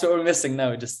what we're missing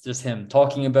now. Just him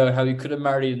talking about how he could have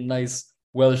married a nice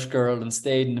Welsh girl and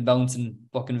stayed in a mountain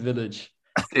fucking village.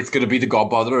 It's going to be the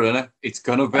Godfather, isn't it? It's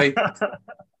going to be.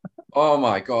 Oh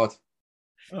my God.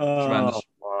 Tremendous.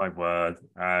 Oh my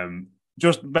word.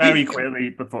 Just very quickly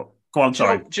before. Go on,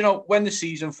 sorry. Do you know when the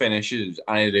season finishes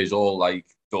and it is all like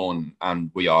done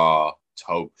and we are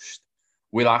toast,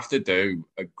 we'll have to do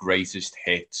a greatest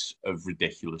hits of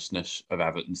ridiculousness of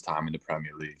Everton's time in the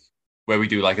Premier League, where we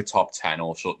do like a top 10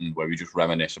 or something, where we just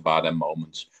reminisce about them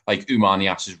moments, like Oumar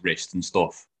Nias's wrist and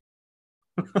stuff.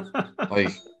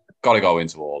 Like, got to go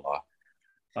into all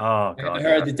that. Oh God! I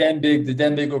heard the Den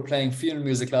Big were playing funeral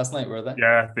music last night, were they?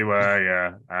 Yeah, they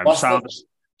were. Yeah,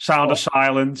 Sound of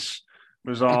Silence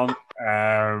was on.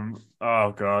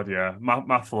 Oh God, yeah. Matt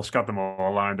Fusk got them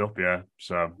all lined up. Yeah.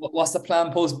 So, what's the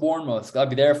plan post Bournemouth? I'll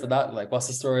be there for that. Like, what's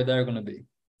the story there going to be?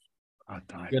 I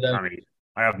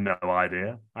have no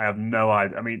idea. I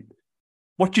mean,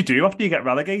 what do you do after you get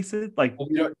relegated? Like,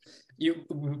 you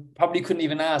probably couldn't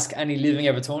even ask any living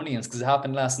Evertonians, because it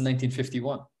happened last in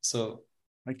 1951. So,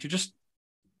 like, you just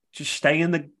stay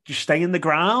in the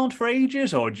ground for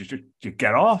ages, or you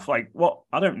get off? Like, what?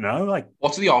 I don't know. Like,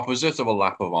 what's the opposite of a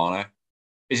lap of honour?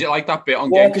 Is it like that bit on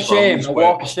Walk of Shame? A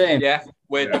walk of shame. Yeah,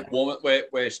 where the woman,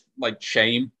 where like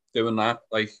Shame doing that.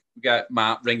 Like, we get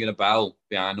Matt ringing a bell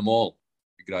behind them all.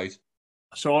 Be great.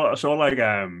 I saw like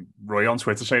Roy on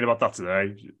Twitter saying about that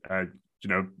today. You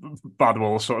know,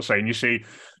 Badwell sort of saying, you see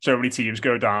so many teams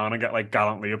go down and get like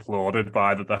gallantly applauded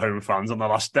by the home fans on the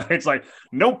last day. It's like,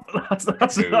 nope, that's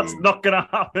not going to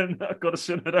happen. I've got to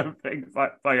say, I don't think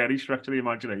by any stretch of the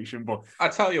imagination. But I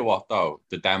tell you what, though,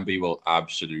 the Denby will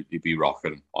absolutely be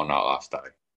rocking on that last day.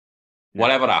 Yeah.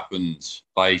 Whatever happens,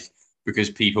 like, because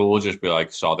people will just be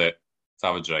like, sod it,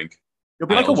 let's have a drink. It'll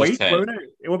be like a wake, won't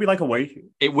it? It will be like a wake.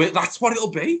 It will. That's what it'll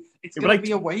be. It's going to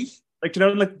be a wake. Like, you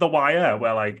know, like The Wire,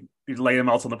 where like you lay them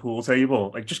out on the pool table.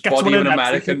 Like, just get someone in an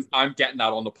American. I'm getting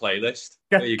that on the playlist.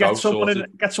 Get someone in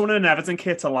an Everton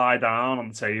kit to lie down on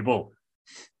the table.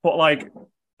 Put like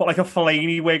a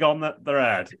Fellaini wig on their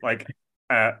head, like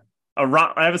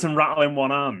Everton rattle in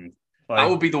one hand. Like, that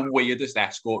would be the weirdest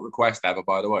escort request ever,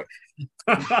 by the way.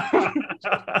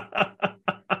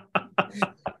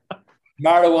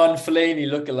 Marwan Fellaini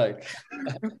lookalike.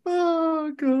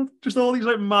 Oh God! Just all these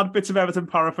like mad bits of Everton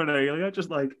paraphernalia, just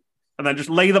like, and then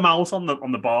just lay them out on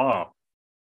the bar,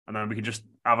 and then we can just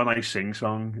have a nice sing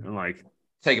song and like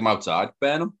take them outside,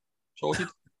 burn them, sorted.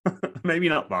 Maybe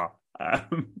not that.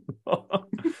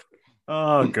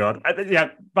 Oh God!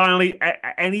 Yeah. Finally,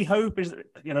 any hope is,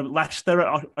 you know, Leicester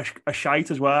are a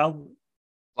shite as well.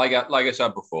 Like I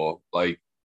said before, like,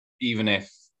 even if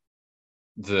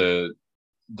the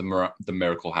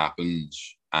miracle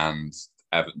happens and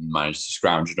Everton managed to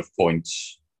scrounge enough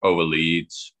points over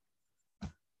Leeds,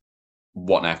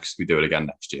 what next? We do it again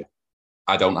next year.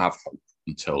 I don't have hope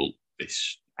until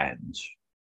this ends.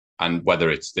 And whether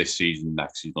it's this season,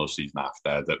 next season, or season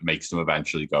after, that makes them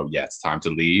eventually go, yeah, it's time to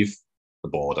leave the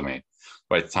board. I mean,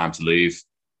 but it's time to leave.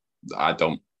 I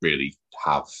don't really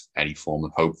have any form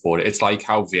of hope for it. It's like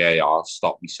how VAR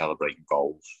stopped me celebrating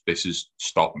goals. This has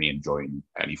stopped me enjoying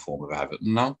any form of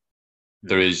Everton now.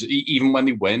 There is, even when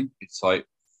they win, it's like,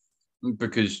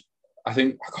 because I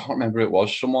think, I can't remember who it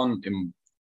was, someone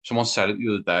said it the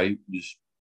other day, was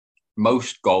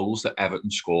most goals that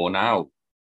Everton score now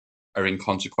are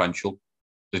inconsequential.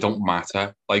 They don't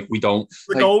matter. Like we don't.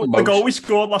 The goal we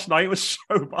scored last night was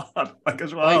so bad. Like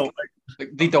as well. Like,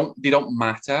 they don't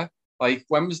matter. Like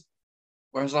when was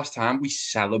the last time we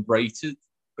celebrated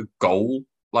a goal?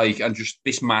 Like and just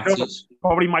this matters.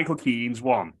 Probably Michael Keane's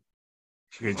one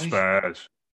against Spurs.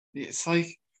 It's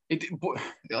like it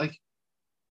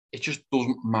just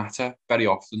doesn't matter very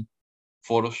often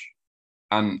for us,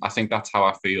 and I think that's how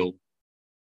I feel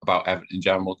about Everton in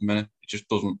general at the minute. It just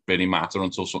doesn't really matter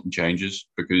until something changes,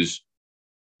 because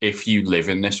if you live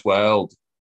in this world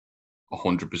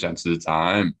 100% of the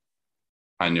time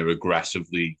and you're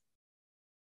aggressively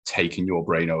taking your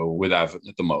brain over with Everton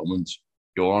at the moment,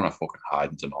 you're on a fucking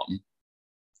hiding to nothing.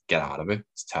 Get out of it.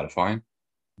 It's terrifying,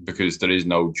 because there is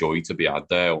no joy to be had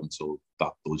there until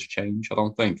that does change, I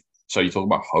don't think. So you talk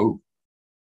about hope.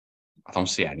 I don't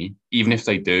see any. Even if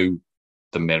they do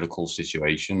the miracle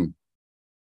situation,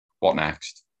 what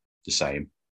next? The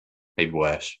same. Maybe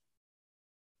worse.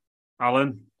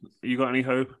 Alan, you got any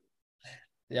hope?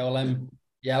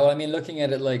 Looking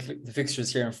at it, like the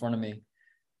fixtures here in front of me,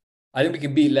 I think we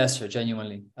can beat Leicester,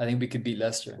 genuinely. I think we could beat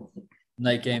Leicester.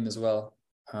 Night game as well.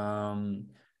 Brighton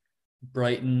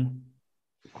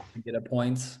can get a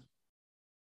point.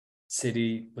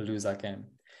 City will lose that game.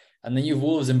 And then you've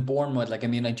Wolves and Bournemouth. I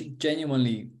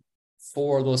genuinely,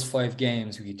 4 of those 5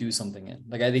 games we could do something in.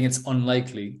 I think it's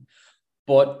unlikely.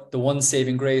 But the one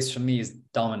saving grace for me is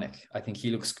Dominic. I think he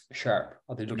looks sharp.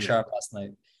 He looked sharp last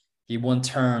night. He one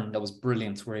turn that was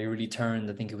brilliant, where he really turned,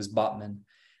 I think it was Botman,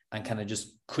 and kind of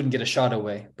just couldn't get a shot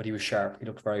away, but he was sharp. He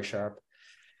looked very sharp.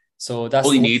 So that's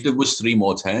all he needed was 3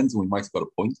 more turns, and we might have got a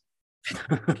point.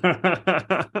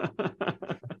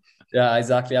 Yeah,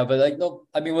 exactly. Yeah, but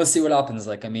we'll see what happens.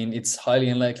 It's highly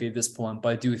unlikely at this point, but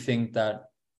I do think that,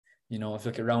 if you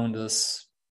look around us,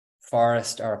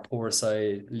 Forest are a poor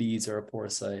side, Leeds are a poor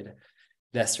side,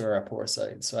 Leicester are a poor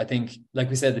side. So I think, like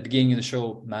we said at the beginning of the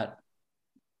show, Matt,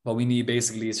 what we need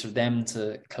basically is for them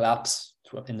to collapse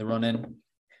in the run-in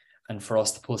and for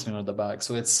us to pull something out of the bag.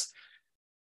 So it's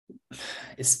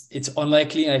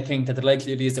unlikely, and I think that the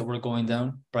likelihood is that we're going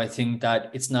down, but I think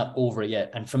that it's not over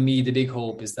yet. And for me, the big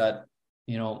hope is that,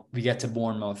 we get to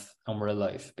Bournemouth and we're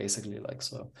alive, basically.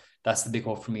 So that's the big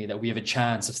hope for me, that we have a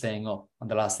chance of staying up on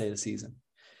the last day of the season.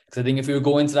 Because I think if we were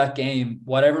going to that game,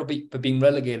 whatever, but being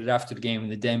relegated after the game in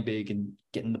the Den Big and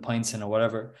getting the points in or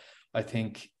whatever, I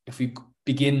think if we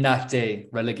begin that day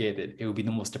relegated, it would be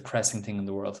the most depressing thing in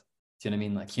the world. Do you know what I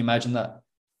mean? Can you imagine that?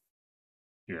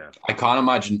 Yeah. I can't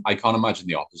imagine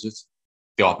the opposite.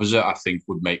 The opposite, I think,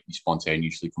 would make me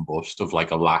spontaneously combust of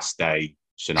a last day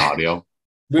scenario.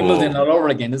 Wimbledon all over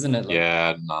again, isn't it?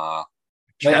 Yeah, nah.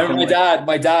 My dad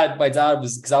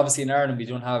was, because obviously in Ireland we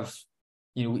don't have,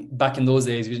 back in those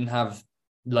days we didn't have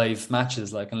live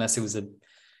matches, unless it was a,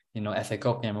 FA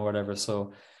Cup game or whatever.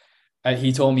 So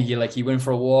he told me he went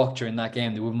for a walk during that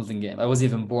game, the Wimbledon game. I wasn't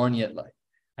even born yet,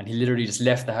 and he literally just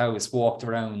left the house, walked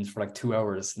around for 2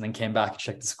 hours, and then came back and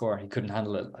checked the score. He couldn't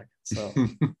handle it. So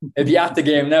it'd be at the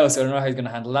game now, so I don't know how he's going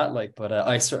to handle that. But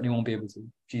I certainly won't be able to.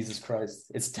 Jesus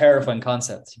Christ. It's a terrifying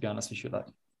concept, to be honest with you.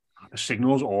 The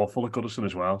signal's awful at Goodison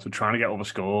as well, so trying to get other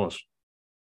scores.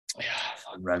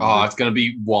 It's going to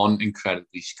be one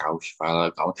incredibly Scouse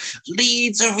fella going,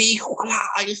 Leeds have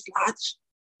equalised, lads.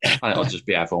 And it'll just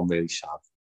be everyone really sad.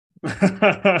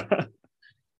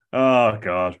 Oh,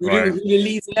 God. Right. Who did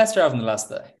Leeds and Leicester have in the last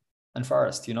day? And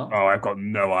Forest, Oh, I've got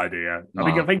no idea. No.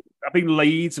 I think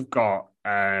Leeds have got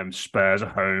Spurs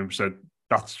at home, so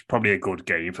that's probably a good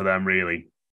game for them, really.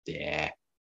 Yeah.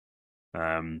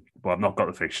 But I've not got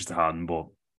the fixtures to hand, but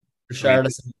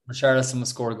Richarlison will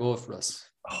score a goal for us.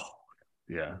 Oh,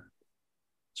 yeah.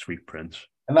 Sweet Prince.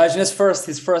 Imagine his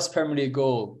first Premier League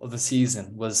goal of the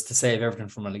season was to save Everton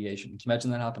from relegation. Can you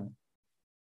imagine that happening?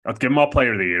 I'd give him our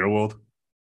Player of the Year award.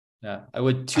 Yeah, I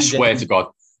would. I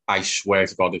swear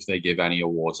to God, if they give any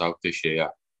awards out this year,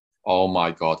 oh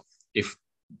my God, if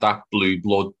that Blue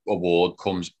Blood award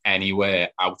comes anywhere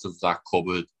out of that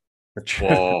cupboard,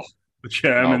 the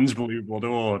chairman's Blue Blood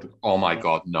award. Oh my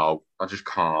God, no, I just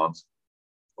can't.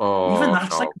 Oh, even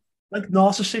that's like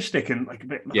narcissistic and a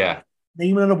bit. Yeah,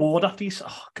 naming an award after you.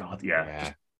 Oh God,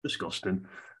 yeah. Disgusting.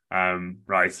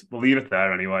 Right, we'll leave it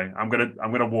there anyway. I'm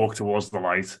gonna walk towards the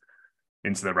light.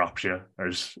 Into the rapture,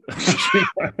 as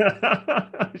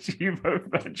you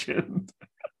both mentioned.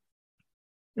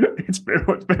 It's been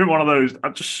one of those.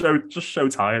 I'm just so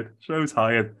tired,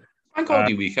 Thank God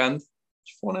the weekend.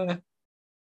 It's fun,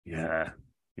 Yeah,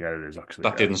 it is actually.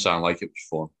 That didn't sound like it was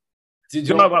fun.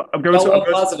 I'm going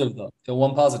to positive though. The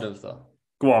one positive though.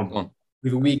 Go on.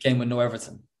 We have a weekend with no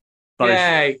Everton.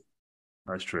 Yay!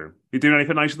 That's true. You doing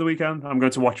anything nice at the weekend? I'm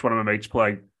going to watch one of my mates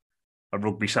play a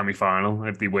rugby semi-final.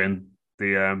 If they win,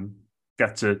 they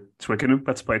get to Twickenham,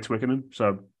 get to play Twickenham.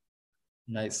 So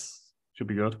nice. Should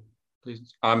be good.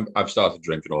 I've started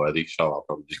drinking already, so I'll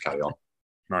probably just carry on.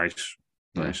 Nice.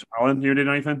 Alan, you did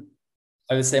anything?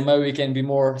 I would say my weekend be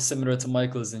more similar to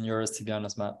Michael's than yours, to be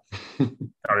honest, Matt.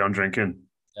 Carry on drinking.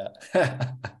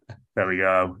 Yeah. There we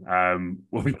go.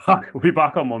 We'll be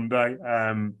back on Monday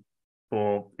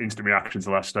for instant reaction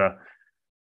to Leicester.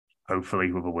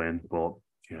 Hopefully with a win, but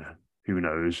yeah, who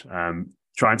knows?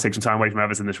 Try and take some time away from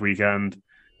Everton this weekend.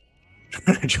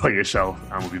 Enjoy yourself,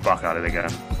 and we'll be back at it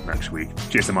again next week.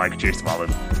 Cheers to Mike, cheers to Alan.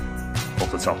 Up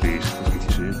the top these. I'll speak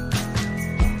to you soon.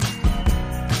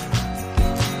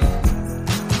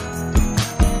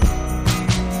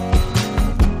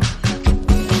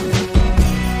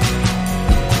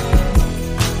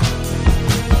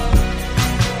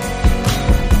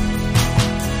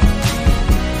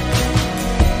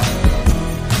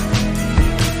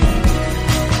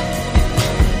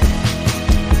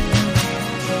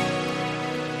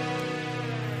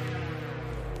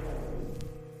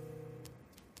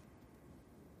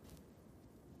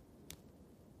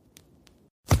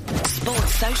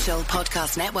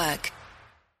 Podcast Network.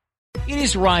 It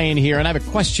is Ryan here, and I have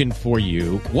a question for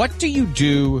you. What do you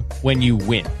do when you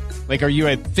win? Like, are you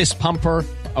a fist pumper,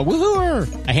 a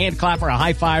woohooer, a hand clapper, a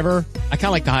high fiver? I kind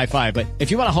of like the high five, but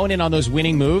if you want to hone in on those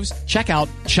winning moves, check out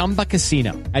Chumba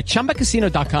Casino. At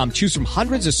ChumbaCasino.com, choose from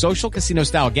hundreds of social casino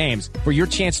style games for your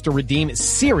chance to redeem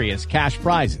serious cash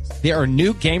prizes. There are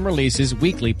new game releases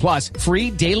weekly, plus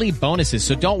free daily bonuses.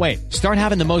 So don't wait. Start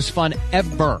having the most fun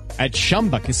ever at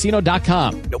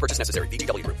ChumbaCasino.com. No purchase necessary.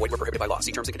 VGW Group. Void where prohibited by law.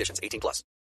 See terms and conditions. 18+.